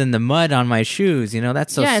better than the mud on my shoes. You know,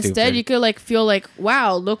 that's so stupid. Instead you could like feel like,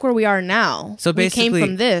 wow, look where we are now. So we basically, came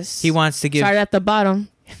from this. he wants to give. Started at the bottom.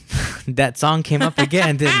 That song came up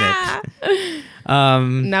again, didn't it?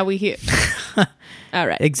 Now we here. All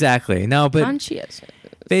right. Exactly. No, but Conscious.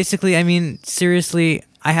 basically, I mean, seriously,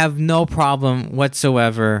 I have no problem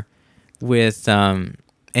whatsoever with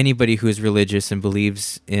anybody who is religious and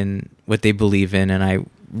believes in what they believe in, and I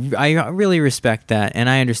really respect that, and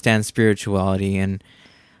I understand spirituality, and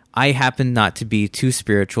I happen not to be too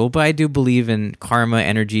spiritual, but I do believe in karma,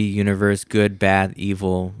 energy, universe, good, bad,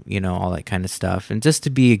 evil, all that kind of stuff, and just to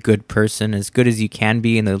be a good person, as good as you can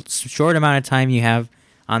be in the short amount of time you have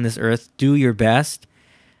on this earth, do your best.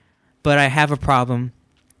 But I have a problem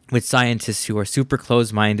with scientists who are super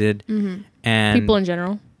close-minded and People in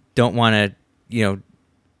general. don't want to,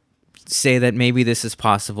 say that maybe this is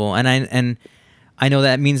possible. And I know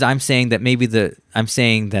that means I'm saying that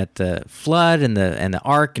the flood and the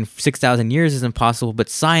ark in 6,000 years is impossible, but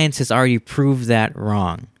science has already proved that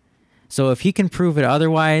wrong. So if he can prove it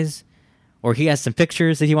otherwise, or he has some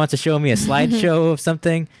pictures that he wants to show me, a slideshow of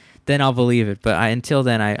something, then I'll believe it. But until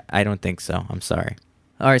then, I don't think so. I'm sorry.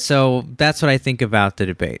 All right, so that's what I think about the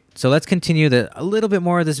debate. So let's continue a little bit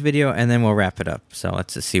more of this video, and then we'll wrap it up. So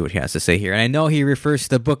let's just see what he has to say here. And I know he refers to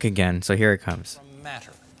the book again, so here it comes.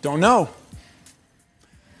 Matter. Don't know.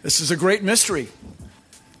 This is a great mystery.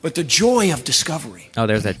 But the joy of discovery, Oh,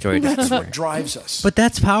 there's that joy. that's what drives us. But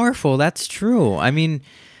that's powerful. That's true. I mean,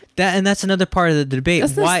 that's another part of the debate.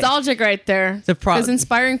 That's nostalgic right there. It's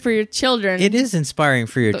inspiring for your children. It is inspiring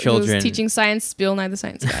for your children. Who's teaching science, Bill Nye the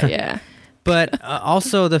Science Guy. Yeah. But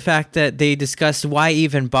also the fact that they discussed why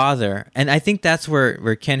even bother. And I think that's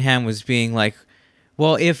where Ken Ham was being like,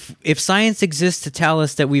 well, if science exists to tell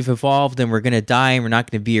us that we've evolved and we're going to die and we're not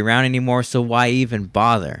going to be around anymore, so why even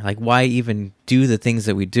bother? Like, why even do the things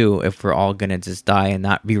that we do if we're all going to just die and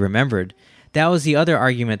not be remembered? That was the other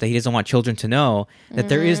argument, that he doesn't want children to know that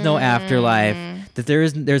there is no afterlife, that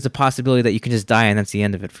there's a possibility that you can just die and that's the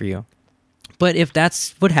end of it for you. But if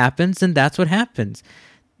that's what happens, then that's what happens.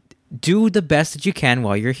 Do the best that you can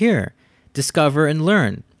while you're here. Discover and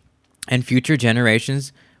learn. And future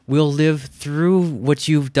generations will live through what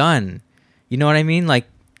you've done. You know what I mean? Like,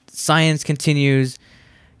 science continues.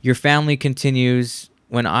 Your family continues.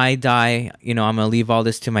 When I die, I'm going to leave all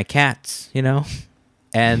this to my cats,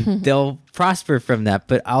 And they'll prosper from that,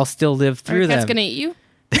 but I'll still live through them. Are your cats going to eat you?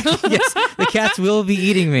 Yes, the cats will be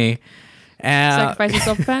eating me. Sacrifice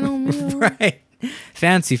yourself, final meal. Right.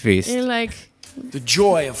 Fancy feast. You're like... The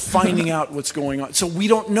joy of finding out what's going on. So we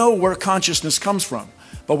don't know where consciousness comes from,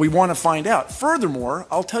 but we want to find out. Furthermore,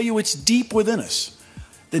 I'll tell you it's deep within us.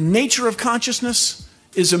 The nature of consciousness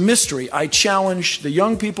is a mystery. I challenge the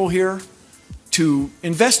young people here to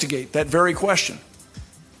investigate that very question.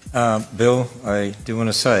 Bill, I do want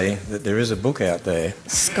to say that there is a book out there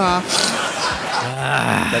Scoff.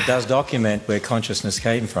 that does document where consciousness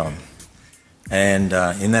came from. And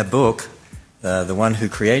in that book, the one who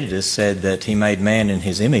created us said that he made man in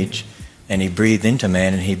his image, and he breathed into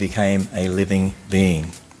man, and he became a living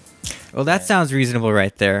being. Well, that sounds reasonable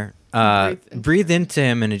right there. Breathe into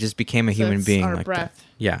him, and it just became a human being. Our like breath. that.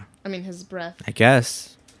 Yeah. I mean, his breath. I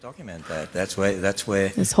guess. Document that. That's where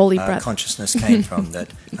His holy breath. consciousness came from, that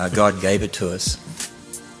God gave it to us.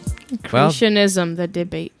 Creationism, the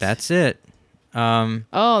debate. That's it.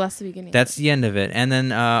 That's the beginning. That's the end of it. And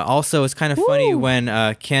then also it's kind of funny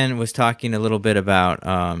when Ken was talking a little bit about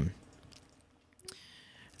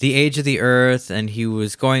the age of the earth, and he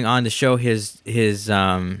was going on to show his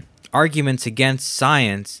arguments against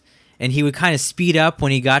science, and he would kind of speed up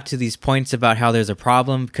when he got to these points about how there's a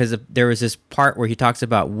problem, because there was this part where he talks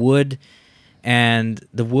about wood, and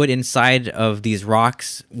the wood inside of these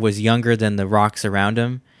rocks was younger than the rocks around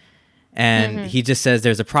him. And he just says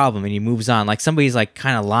there's a problem, and he moves on. Like somebody's like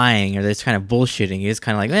kind of lying or they're just kind of bullshitting. He's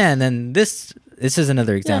kind of like, man, and then this is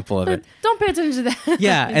another example of it. Don't pay attention to that.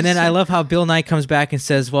 Yeah, and then I love how Bill Nye comes back and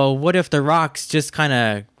says, well, what if the rocks just kind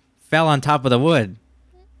of fell on top of the wood?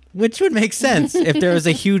 Which would make sense if there was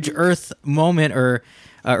a huge earth moment or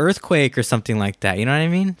earthquake or something like that. You know what I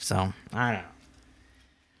mean? So, I don't know.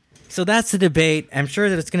 So that's the debate. I'm sure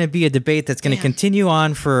that it's going to be a debate that's going to continue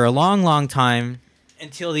on for a long, long time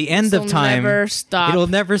until the end of time. Never stop. It'll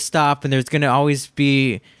never stop, and there's going to always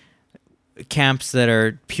be camps that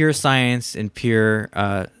are pure science and pure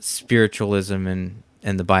spiritualism and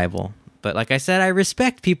the Bible. But like I said, I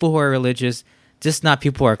respect people who are religious, just not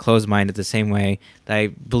people who are closed-minded the same way that I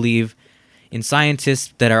believe in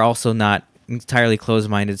scientists that are also not entirely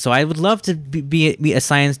closed-minded. So I would love to be a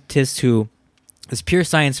scientist who is pure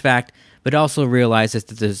science fact, but also realizes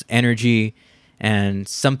that there's energy and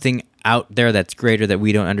something out there that's greater that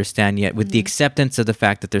we don't understand yet, with the acceptance of the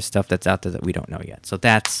fact that there's stuff that's out there that we don't know yet. So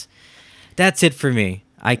that's it for me.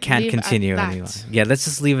 I can't continue anymore. Yeah, let's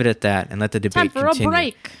just leave it at that and let the debate continue. Time for a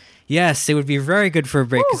break. Yes, it would be very good for a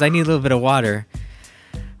break because I need a little bit of water.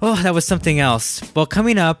 Oh, that was something else. Well,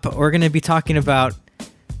 coming up, we're going to be talking about,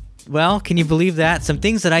 well, can you believe that? Some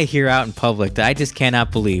things that I hear out in public that I just cannot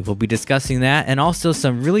believe. We'll be discussing that, and also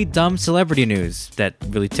some really dumb celebrity news that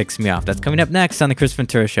really ticks me off. That's coming up next on The Chris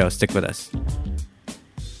Ventura Show. Stick with us.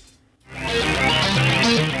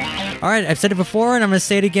 All right, I've said it before, and I'm going to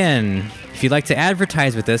say it again. If you'd like to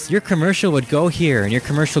advertise with us, your commercial would go here, and your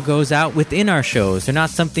commercial goes out within our shows. They're not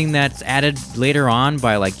something that's added later on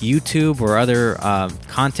by like YouTube or other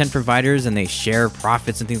content providers, and they share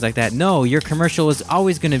profits and things like that. No, your commercial is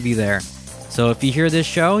always going to be there. So if you hear this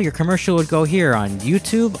show, your commercial would go here on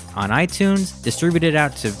YouTube, on iTunes, distributed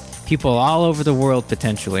out to people all over the world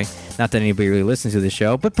potentially. Not that anybody really listens to the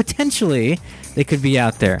show, but potentially they could be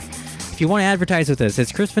out there. If you want to advertise with us,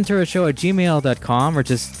 it's chrisventurashow@gmail.com, or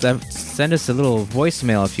just send us a little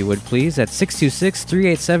voicemail if you would, please, at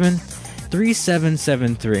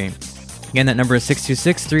 626-387-3773. Again, that number is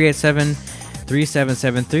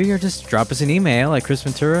 626-387-3773, or just drop us an email at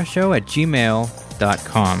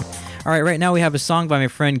chrisventurashow@gmail.com. All right, right now we have a song by my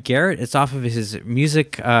friend Garrett. It's off of his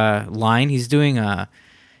music line. He's doing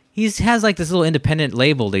he has like this little independent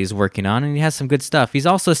label that he's working on, and he has some good stuff. He's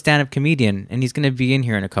also a stand-up comedian, and he's going to be in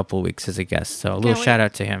here in a couple of weeks as a guest. So a little shout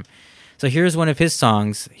out to him. So here's one of his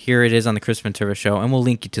songs. Here it is on the Chris Ventura Show, and we'll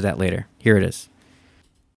link you to that later. Here it is.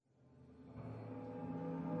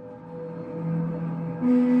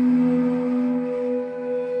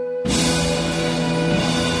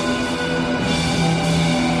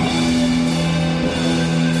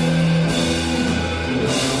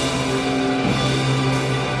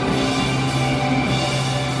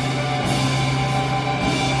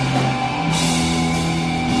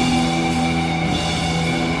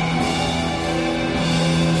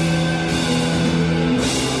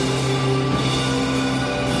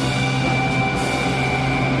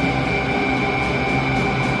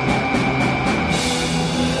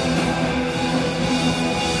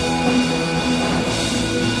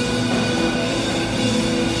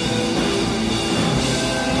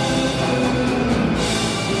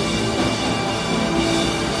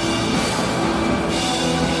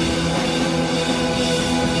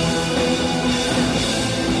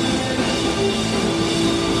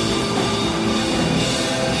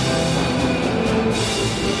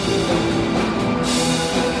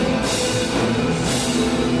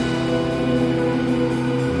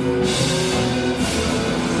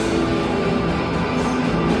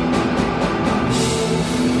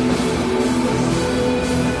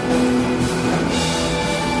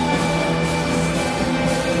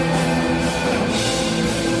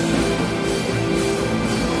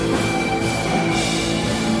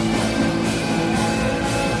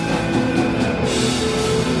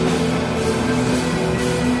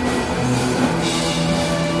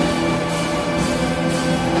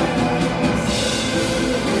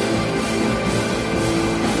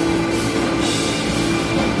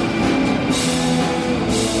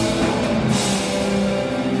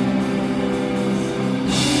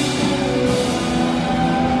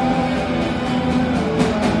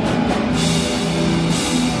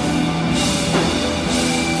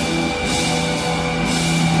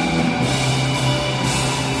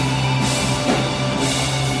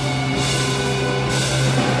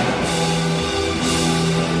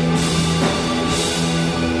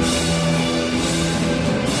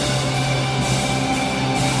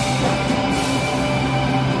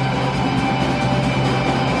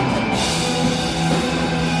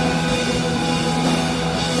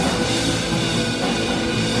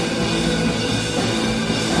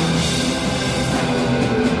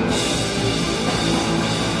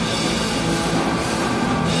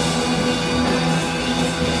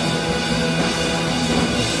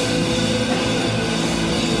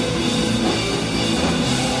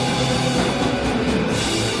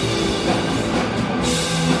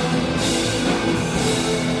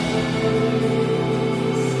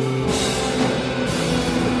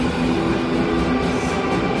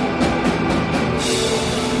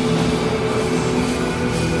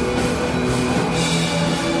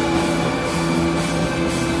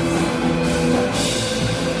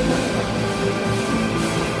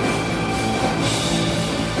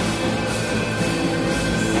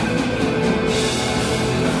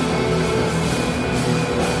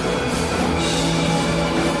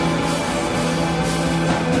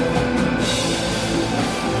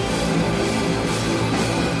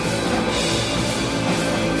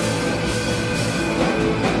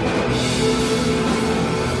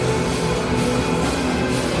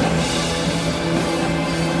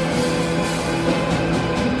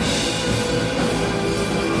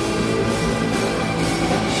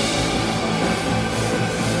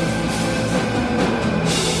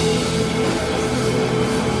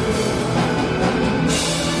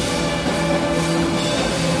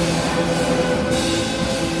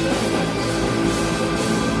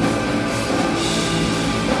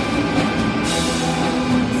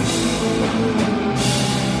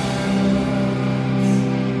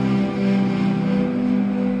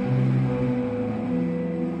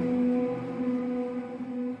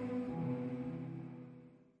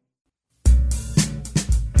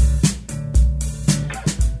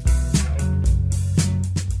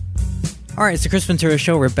 All right, it's the Chris Ventura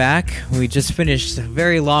Show. We're back. We just finished a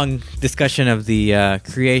very long discussion of the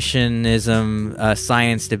creationism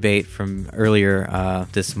science debate from earlier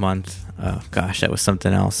this month. Oh, gosh, that was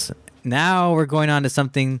something else. Now we're going on to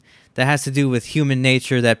something that has to do with human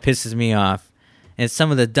nature that pisses me off. And it's some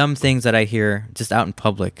of the dumb things that I hear just out in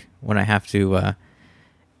public when I have to,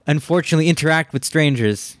 unfortunately, interact with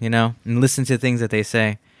strangers, and listen to things that they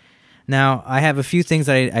say. Now, I have a few things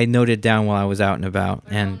that I noted down while I was out and about.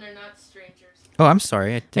 And oh, I'm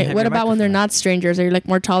sorry. Wait, what about when they're not strangers? Are you like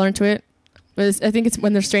more tolerant to it? I think it's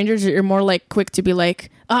when they're strangers, you're more like quick to be like,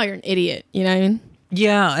 "Oh, you're an idiot." You know what I mean?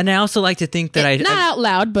 Yeah, and I also like to think that not out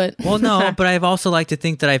loud, but well, no, but I've also like to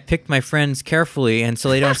think that I picked my friends carefully, and so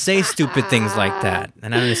they don't say stupid things like that,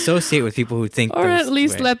 and I don't associate with people who think. Or at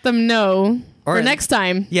least let them know. Or next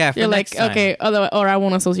time. Yeah, you're like, time. Okay, or I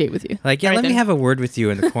won't associate with you. Like, yeah, let me have a word with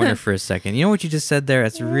you in the corner for a second. You know what you just said there?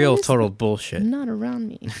 That's total bullshit. Not around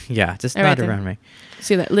me. Yeah, just not around me.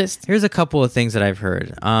 See that list. Here's a couple of things that I've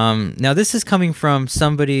heard. Now, this is coming from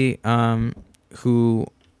somebody who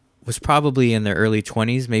was probably in their early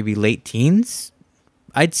 20s, maybe late teens.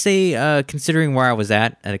 I'd say, considering where I was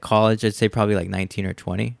at a college, I'd say probably like 19 or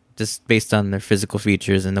 20, just based on their physical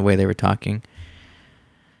features and the way they were talking.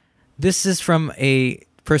 This is from a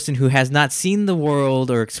person who has not seen the world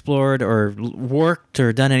or explored or worked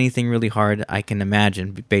or done anything really hard, I can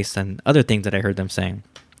imagine, based on other things that I heard them saying.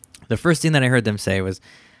 The first thing that I heard them say was,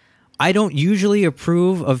 I don't usually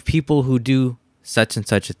approve of people who do such and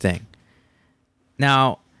such a thing.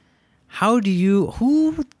 Now,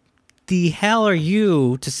 who the hell are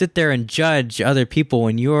you to sit there and judge other people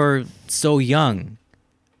when you're so young?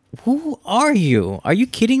 Who are you? Are you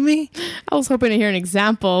kidding me? I was hoping to hear an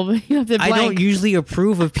example, but you have to blank. I don't usually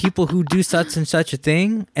approve of people who do such and such a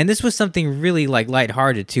thing. And this was something really like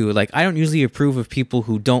lighthearted too. Like, I don't usually approve of people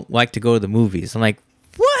who don't like to go to the movies. I'm like,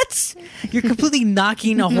 what? You're completely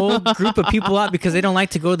knocking a whole group of people out because they don't like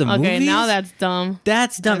to go to the movies? Okay, now that's dumb.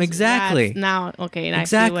 That's dumb, exactly. Now, okay, and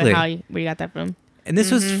exactly. I see where you got that from. And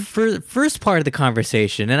this was first part of the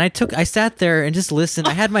conversation, and I sat there and just listened.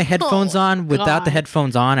 I had my headphones on without the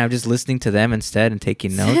headphones on. I was just listening to them instead and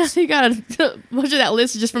taking notes. You got a bunch of that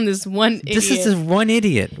list just from this one idiot. This is one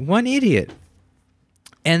idiot.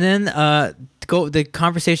 And then the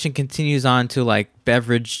conversation continues on to like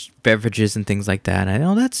beverages and things like that. And I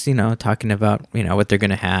know that's, talking about, what they're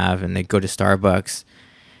going to have, and they go to Starbucks.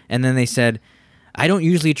 And then they said, I don't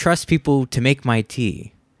usually trust people to make my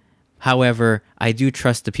tea. However, I do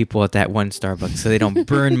trust the people at that one Starbucks so they don't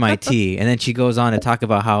burn my tea. And then she goes on to talk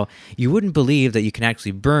about how you wouldn't believe that you can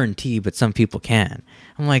actually burn tea, but some people can.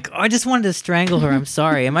 I'm like, I just wanted to strangle her. I'm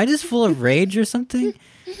sorry. Am I just full of rage or something?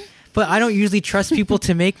 But I don't usually trust people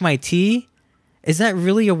to make my tea. Is that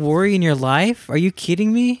really a worry in your life? Are you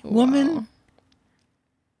kidding me, woman? Wow.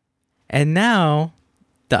 And now,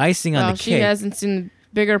 the icing on the cake. She hasn't seen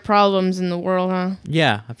bigger problems in the world, huh?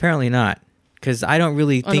 Yeah, apparently not. Because I don't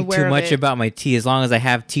really think too much about my tea as long as I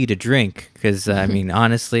have tea to drink. Because,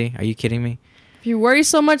 honestly, are you kidding me? If you worry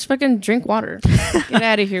so much, fucking drink water. Get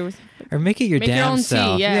out of here. Or make it your damn your own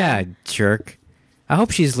self. Tea, yeah, jerk. I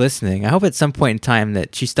hope she's listening. I hope at some point in time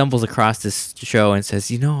that she stumbles across this show and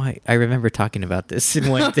says, I remember talking about this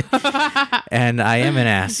in one day. And I am an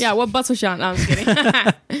ass. Yeah, what bus was she on? No, I'm just kidding.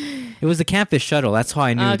 It was the campus shuttle. That's how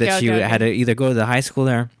I knew that she had to either go to the high school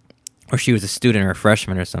there or she was a student or a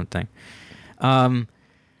freshman or something. And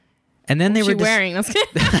then they were wearing? That's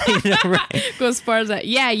right. Go as far as that.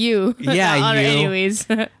 Yeah, you. Yeah, you. Anyways.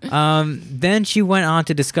 Then she went on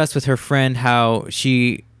to discuss with her friend how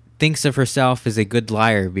she thinks of herself as a good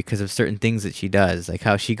liar because of certain things that she does, like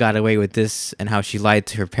how she got away with this and how she lied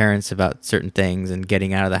to her parents about certain things and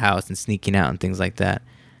getting out of the house and sneaking out and things like that.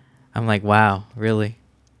 I'm like, wow, really?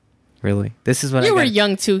 This is what you were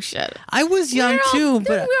young too. Shit. I was young too,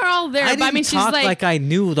 but we were all there. I didn't talk like I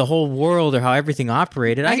knew the whole world or how everything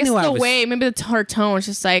operated. I guess knew the way, maybe her tone was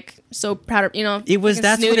just like so proud of, It was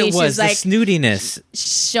that's snooty. What it was, the snootiness.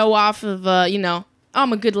 Show off of,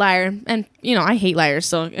 I'm a good liar, and I hate liars.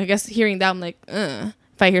 So I guess hearing that, I'm like, if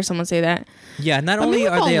I hear someone say that. Yeah, not only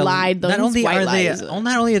are they a liar,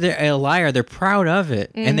 they're proud of it,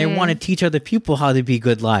 and they want to teach other people how to be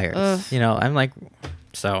good liars. I'm like,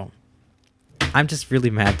 so. I'm just really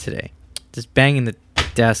mad today. Just banging the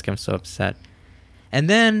desk. I'm so upset. And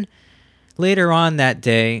then later on that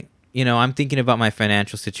day, I'm thinking about my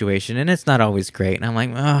financial situation, and it's not always great. And I'm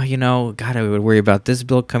like, God, I would worry about this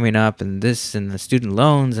bill coming up and this and the student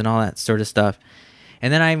loans and all that sort of stuff.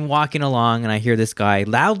 And then I'm walking along, and I hear this guy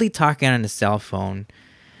loudly talking on his cell phone,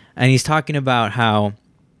 and he's talking about how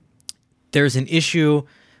there's an issue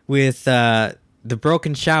with the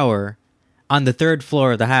broken shower on the third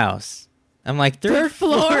floor of the house. I'm like, third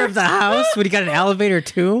floor of the house? What, you got an elevator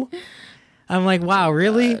too? I'm like, wow,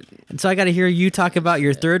 really? And so I got to hear you talk about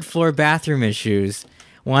your third floor bathroom issues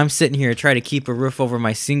while I'm sitting here trying to keep a roof over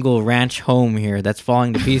my single ranch home here that's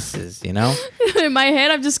falling to pieces, you know? In my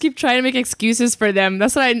head, I just keep trying to make excuses for them.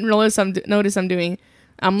 That's what I notice I'm doing.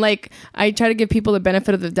 I'm like, I try to give people the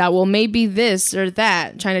benefit of the doubt. Well, maybe this or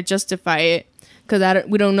that, trying to justify it because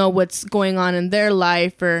we don't know what's going on in their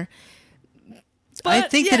life or... I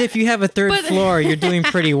think that if you have a third floor, you're doing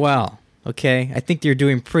pretty well. Okay? I think you're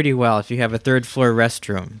doing pretty well if you have a third floor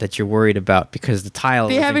restroom that you're worried about because the tile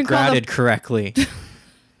isn't grouted correctly.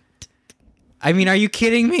 I mean, are you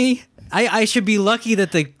kidding me? I should be lucky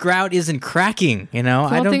that the grout isn't cracking, you know?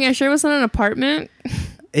 I don't think I sure was in an apartment.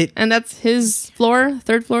 And that's his floor,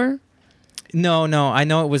 third floor? No, I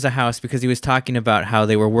know it was a house because he was talking about how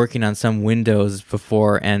they were working on some windows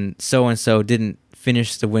before and so didn't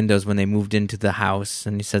finish the windows when they moved into the house.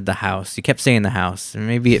 And he said the house. He kept saying the house.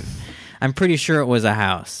 And I'm pretty sure it was a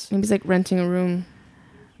house. Maybe it's like renting a room.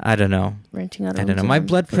 I don't know. Renting out a room. I don't know. My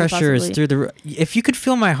blood pressure is through the roof. If you could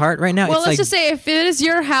feel my heart right now, well, let's just say if it is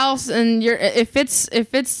your house and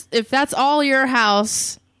if that's all your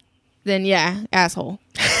house, then yeah, asshole.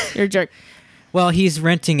 You're a jerk. Well, he's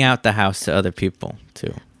renting out the house to other people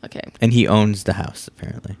too. Okay. And he owns the house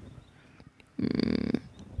apparently.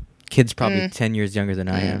 Kid's probably 10 years younger than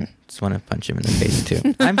I am. Just want to punch him in the face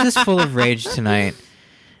too. I'm just full of rage tonight,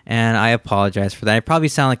 and I apologize for that. I probably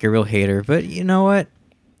sound like a real hater, but you know what?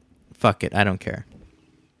 Fuck it. I don't care.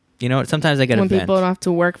 You know what? Sometimes I get a vent. When people don't have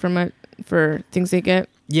to work for things they get.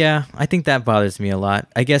 Yeah, I think that bothers me a lot.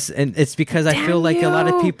 I guess, and it's because I feel like a lot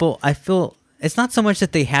of people, it's not so much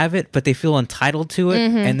that they have it, but they feel entitled to it.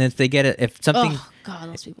 And then if they get it, if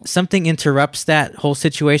something interrupts that whole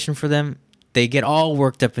situation for them, they get all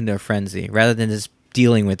worked up into a frenzy rather than just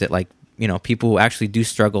dealing with it like, you know, people who actually do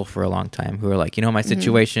struggle for a long time who are like, you know, my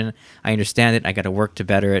situation, I understand it. I got to work to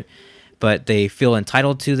better it. But they feel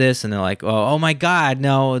entitled to this and they're like, oh my God,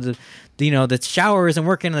 no, the shower isn't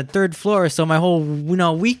working on the third floor. So my whole,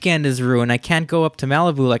 weekend is ruined. I can't go up to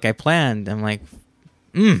Malibu like I planned. I'm like,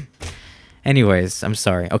 Anyways, I'm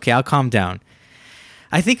sorry. Okay, I'll calm down.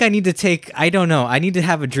 I think I need to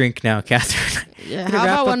have a drink now, Catherine. Yeah, how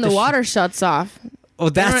about when the water shuts off? Oh,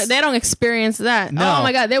 they don't experience that. No. Oh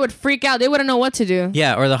my God, they would freak out. They wouldn't know what to do.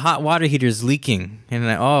 Yeah, or the hot water heater's leaking, and hey,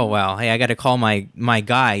 I got to call my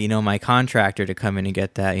guy, my contractor to come in and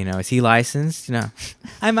get that. Is he licensed?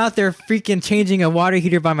 I'm out there freaking changing a water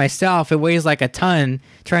heater by myself. It weighs like a ton.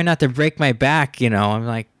 Trying not to break my back. I'm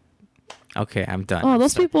like, okay, I'm done. Oh,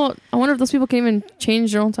 those people! I wonder if those people can even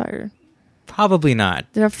change their own tire. Probably not.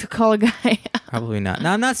 They have to call a guy. Probably not.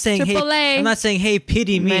 Now I'm not saying AAA. hey,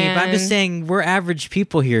 pity me, but I'm just saying we're average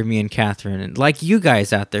people here, me and Catherine, and like you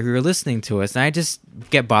guys out there who are listening to us. And I just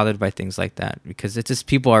get bothered by things like that because it's just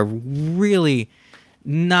people are really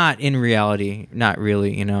not in reality, not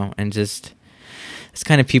really, and just it's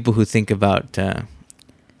kind of people who think about I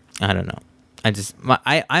don't know.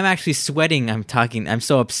 I'm actually sweating. I'm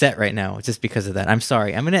so upset right now just because of that. I'm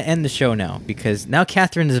sorry. I'm going to end the show now because now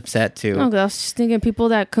Catherine is upset too. Oh, I was just thinking people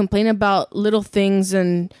that complain about little things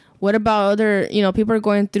and what about other, people are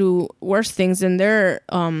going through worse things and they're,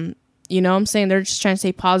 I'm saying they're just trying to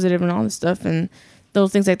stay positive and all this stuff and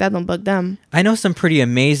those things like that don't bug them. I know some pretty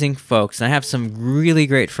amazing folks and I have some really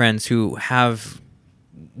great friends who have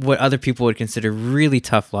what other people would consider really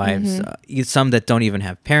tough lives. Some that don't even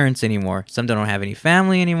have parents anymore. Some that don't have any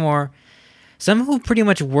family anymore. Some who pretty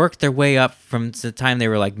much worked their way up from the time they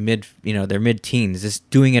were like their mid-teens, just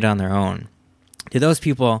doing it on their own. To those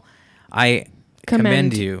people, I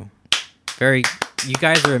commend you. You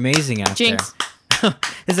guys are amazing out Jinx. there.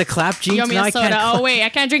 There's a clap, Jinx. You owe me a soda. Wait, I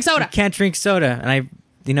can't drink soda. I can't drink soda, and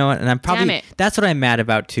and I'm probably, that's what I'm mad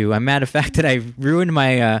about too. I'm mad at the fact that I ruined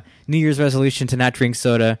my New Year's resolution to not drink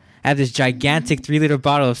soda. I have this gigantic 3-liter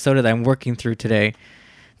bottle of soda that I'm working through today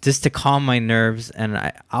just to calm my nerves,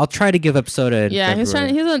 and I'll try to give up soda in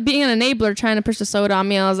February. He was being an enabler trying to push the soda on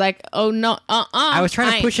me. I was like, oh no, I was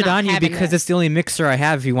trying to push it on you because it's the only mixer I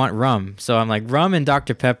have if you want rum. So I'm like, rum and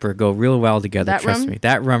Dr. Pepper go real well together, trust me.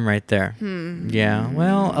 That rum right there. Yeah,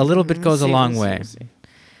 well, a little bit goes a long way.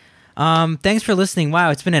 Thanks for listening. Wow,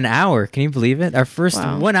 it's been an hour. Can you believe it? Our first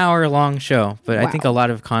 1 hour long show, but I think a lot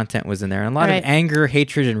of content was in there, and a lot of anger,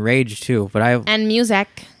 hatred, and rage too.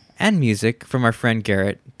 And music from our friend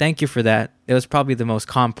Garrett. Thank you for that. It was probably the most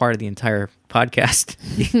calm part of the entire podcast.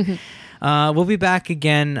 We'll be back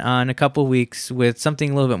again in a couple weeks with something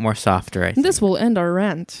a little bit more softer. I think this will end our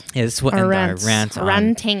rant. Yeah, this will end our rant.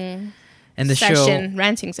 Ranting. And the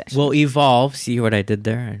ranting session will evolve. See what I did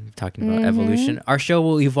there? I'm talking about evolution. Our show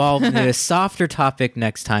will evolve into a softer topic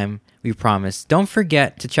next time We promise. Don't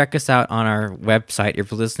forget to check us out on our website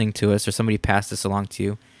if you're listening to us or somebody passed this along to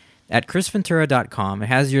you at chrisventura.com. It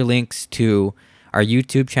has your links to our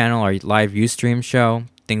YouTube channel, our live Ustream show,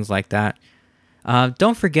 things like that.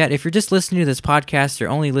 Don't forget, if you're just listening to this podcast, you're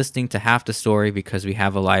only listening to half the story because we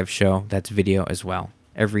have a live show that's video as well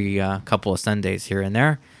every couple of Sundays here and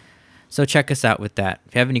there. So check us out with that.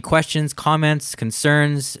 If you have any questions, comments,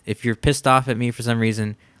 concerns, if you're pissed off at me for some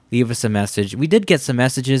reason, leave us a message. We did get some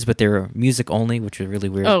messages, but they were music only, which was really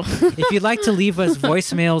weird. Oh. If you'd like to leave us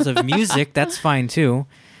voicemails of music, that's fine too.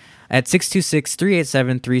 At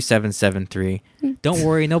 626-387-3773. Don't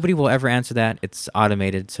worry, nobody will ever answer that. It's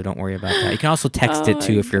automated, so don't worry about that. You can also text it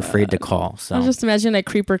too if you're afraid to call. So I'll just imagine like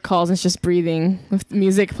Creeper calls and it's just breathing with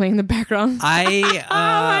music playing in the background. Oh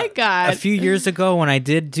my God. A few years ago when I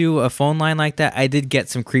did do a phone line like that, I did get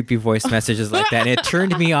some creepy voice messages like that, and it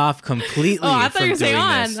turned me off completely. I thought you were saying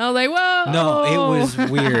on. This. I was like, whoa. No, it was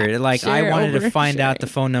weird. Like I wanted to find out the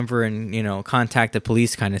sharing. phone number and contact the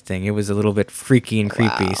police kind of thing. It was a little bit freaky and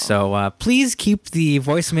creepy. Wow. So please keep the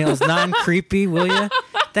voicemails non-creepy, will you?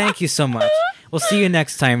 Thank you so much. We'll see you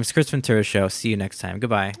next time. It's Chris Ventura Show. See you next time.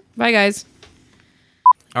 Goodbye. Bye, guys.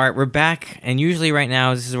 All right, we're back. And usually right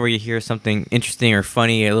now, this is where you hear something interesting or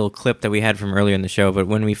funny, a little clip that we had from earlier in the show. But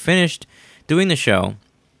when we finished doing the show,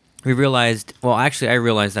 we realized, well, actually, I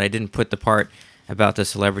realized that I didn't put the part about the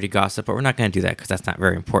celebrity gossip, but we're not going to do that because that's not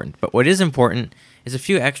very important. But what is important is a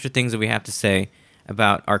few extra things that we have to say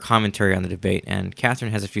about our commentary on the debate. And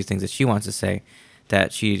Catherine has a few things that she wants to say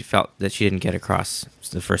that she felt that she didn't get across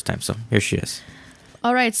the first time. So here she is.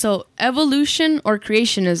 All right, so evolution or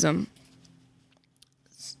creationism.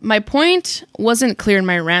 My point wasn't clear in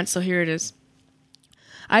my rant, so here it is.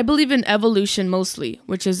 I believe in evolution mostly,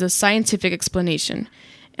 which is a scientific explanation,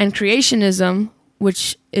 and creationism,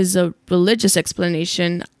 which is a religious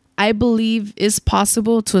explanation, I believe is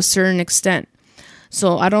possible to a certain extent.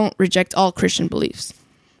 So I don't reject all Christian beliefs.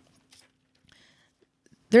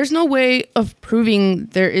 There's no way of proving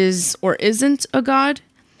there is or isn't a God.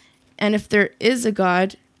 And if there is a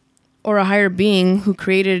God or a higher being who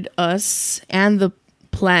created us and the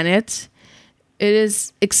planet, it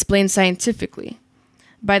is explained scientifically.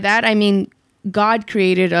 By that, I mean God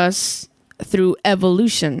created us through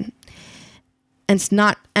evolution and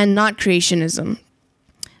not creationism.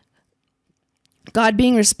 God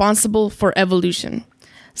being responsible for evolution.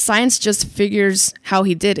 Science just figures how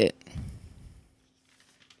he did it.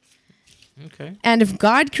 Okay. And if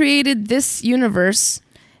God created this universe,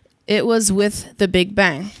 it was with the Big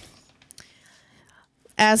Bang.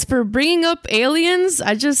 As for bringing up aliens,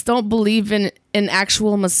 I just don't believe in an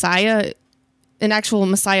actual Messiah. An actual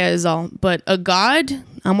Messiah is all. But a God,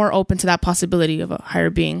 I'm more open to that possibility of a higher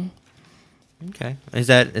being. Okay. Is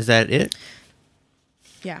that it?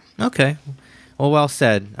 Yeah. Okay. Well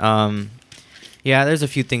said. Yeah, there's a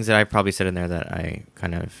few things that I probably said in there that I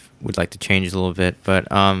kind of would like to change a little bit. But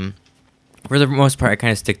for the most part, I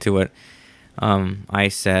kind of stick to what I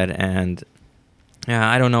said. And yeah,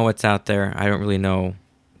 I don't know what's out there. I don't really know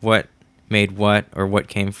what made what or what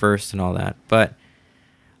came first and all that. But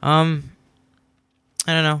I don't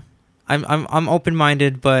know. I'm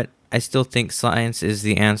open-minded, but I still think science is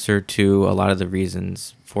the answer to a lot of the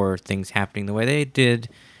reasons for things happening the way they did.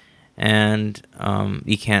 And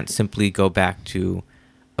you can't simply go back to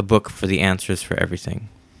a book for the answers for everything.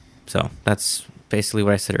 So that's basically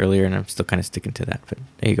what I said earlier, and I'm still kind of sticking to that. But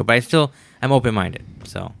there you go. But I'm open-minded.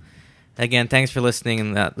 So again, thanks for listening,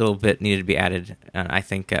 and that little bit needed to be added, and I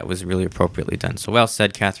think that was really appropriately done. So well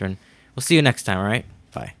said, Catherine. We'll see you next time, all right?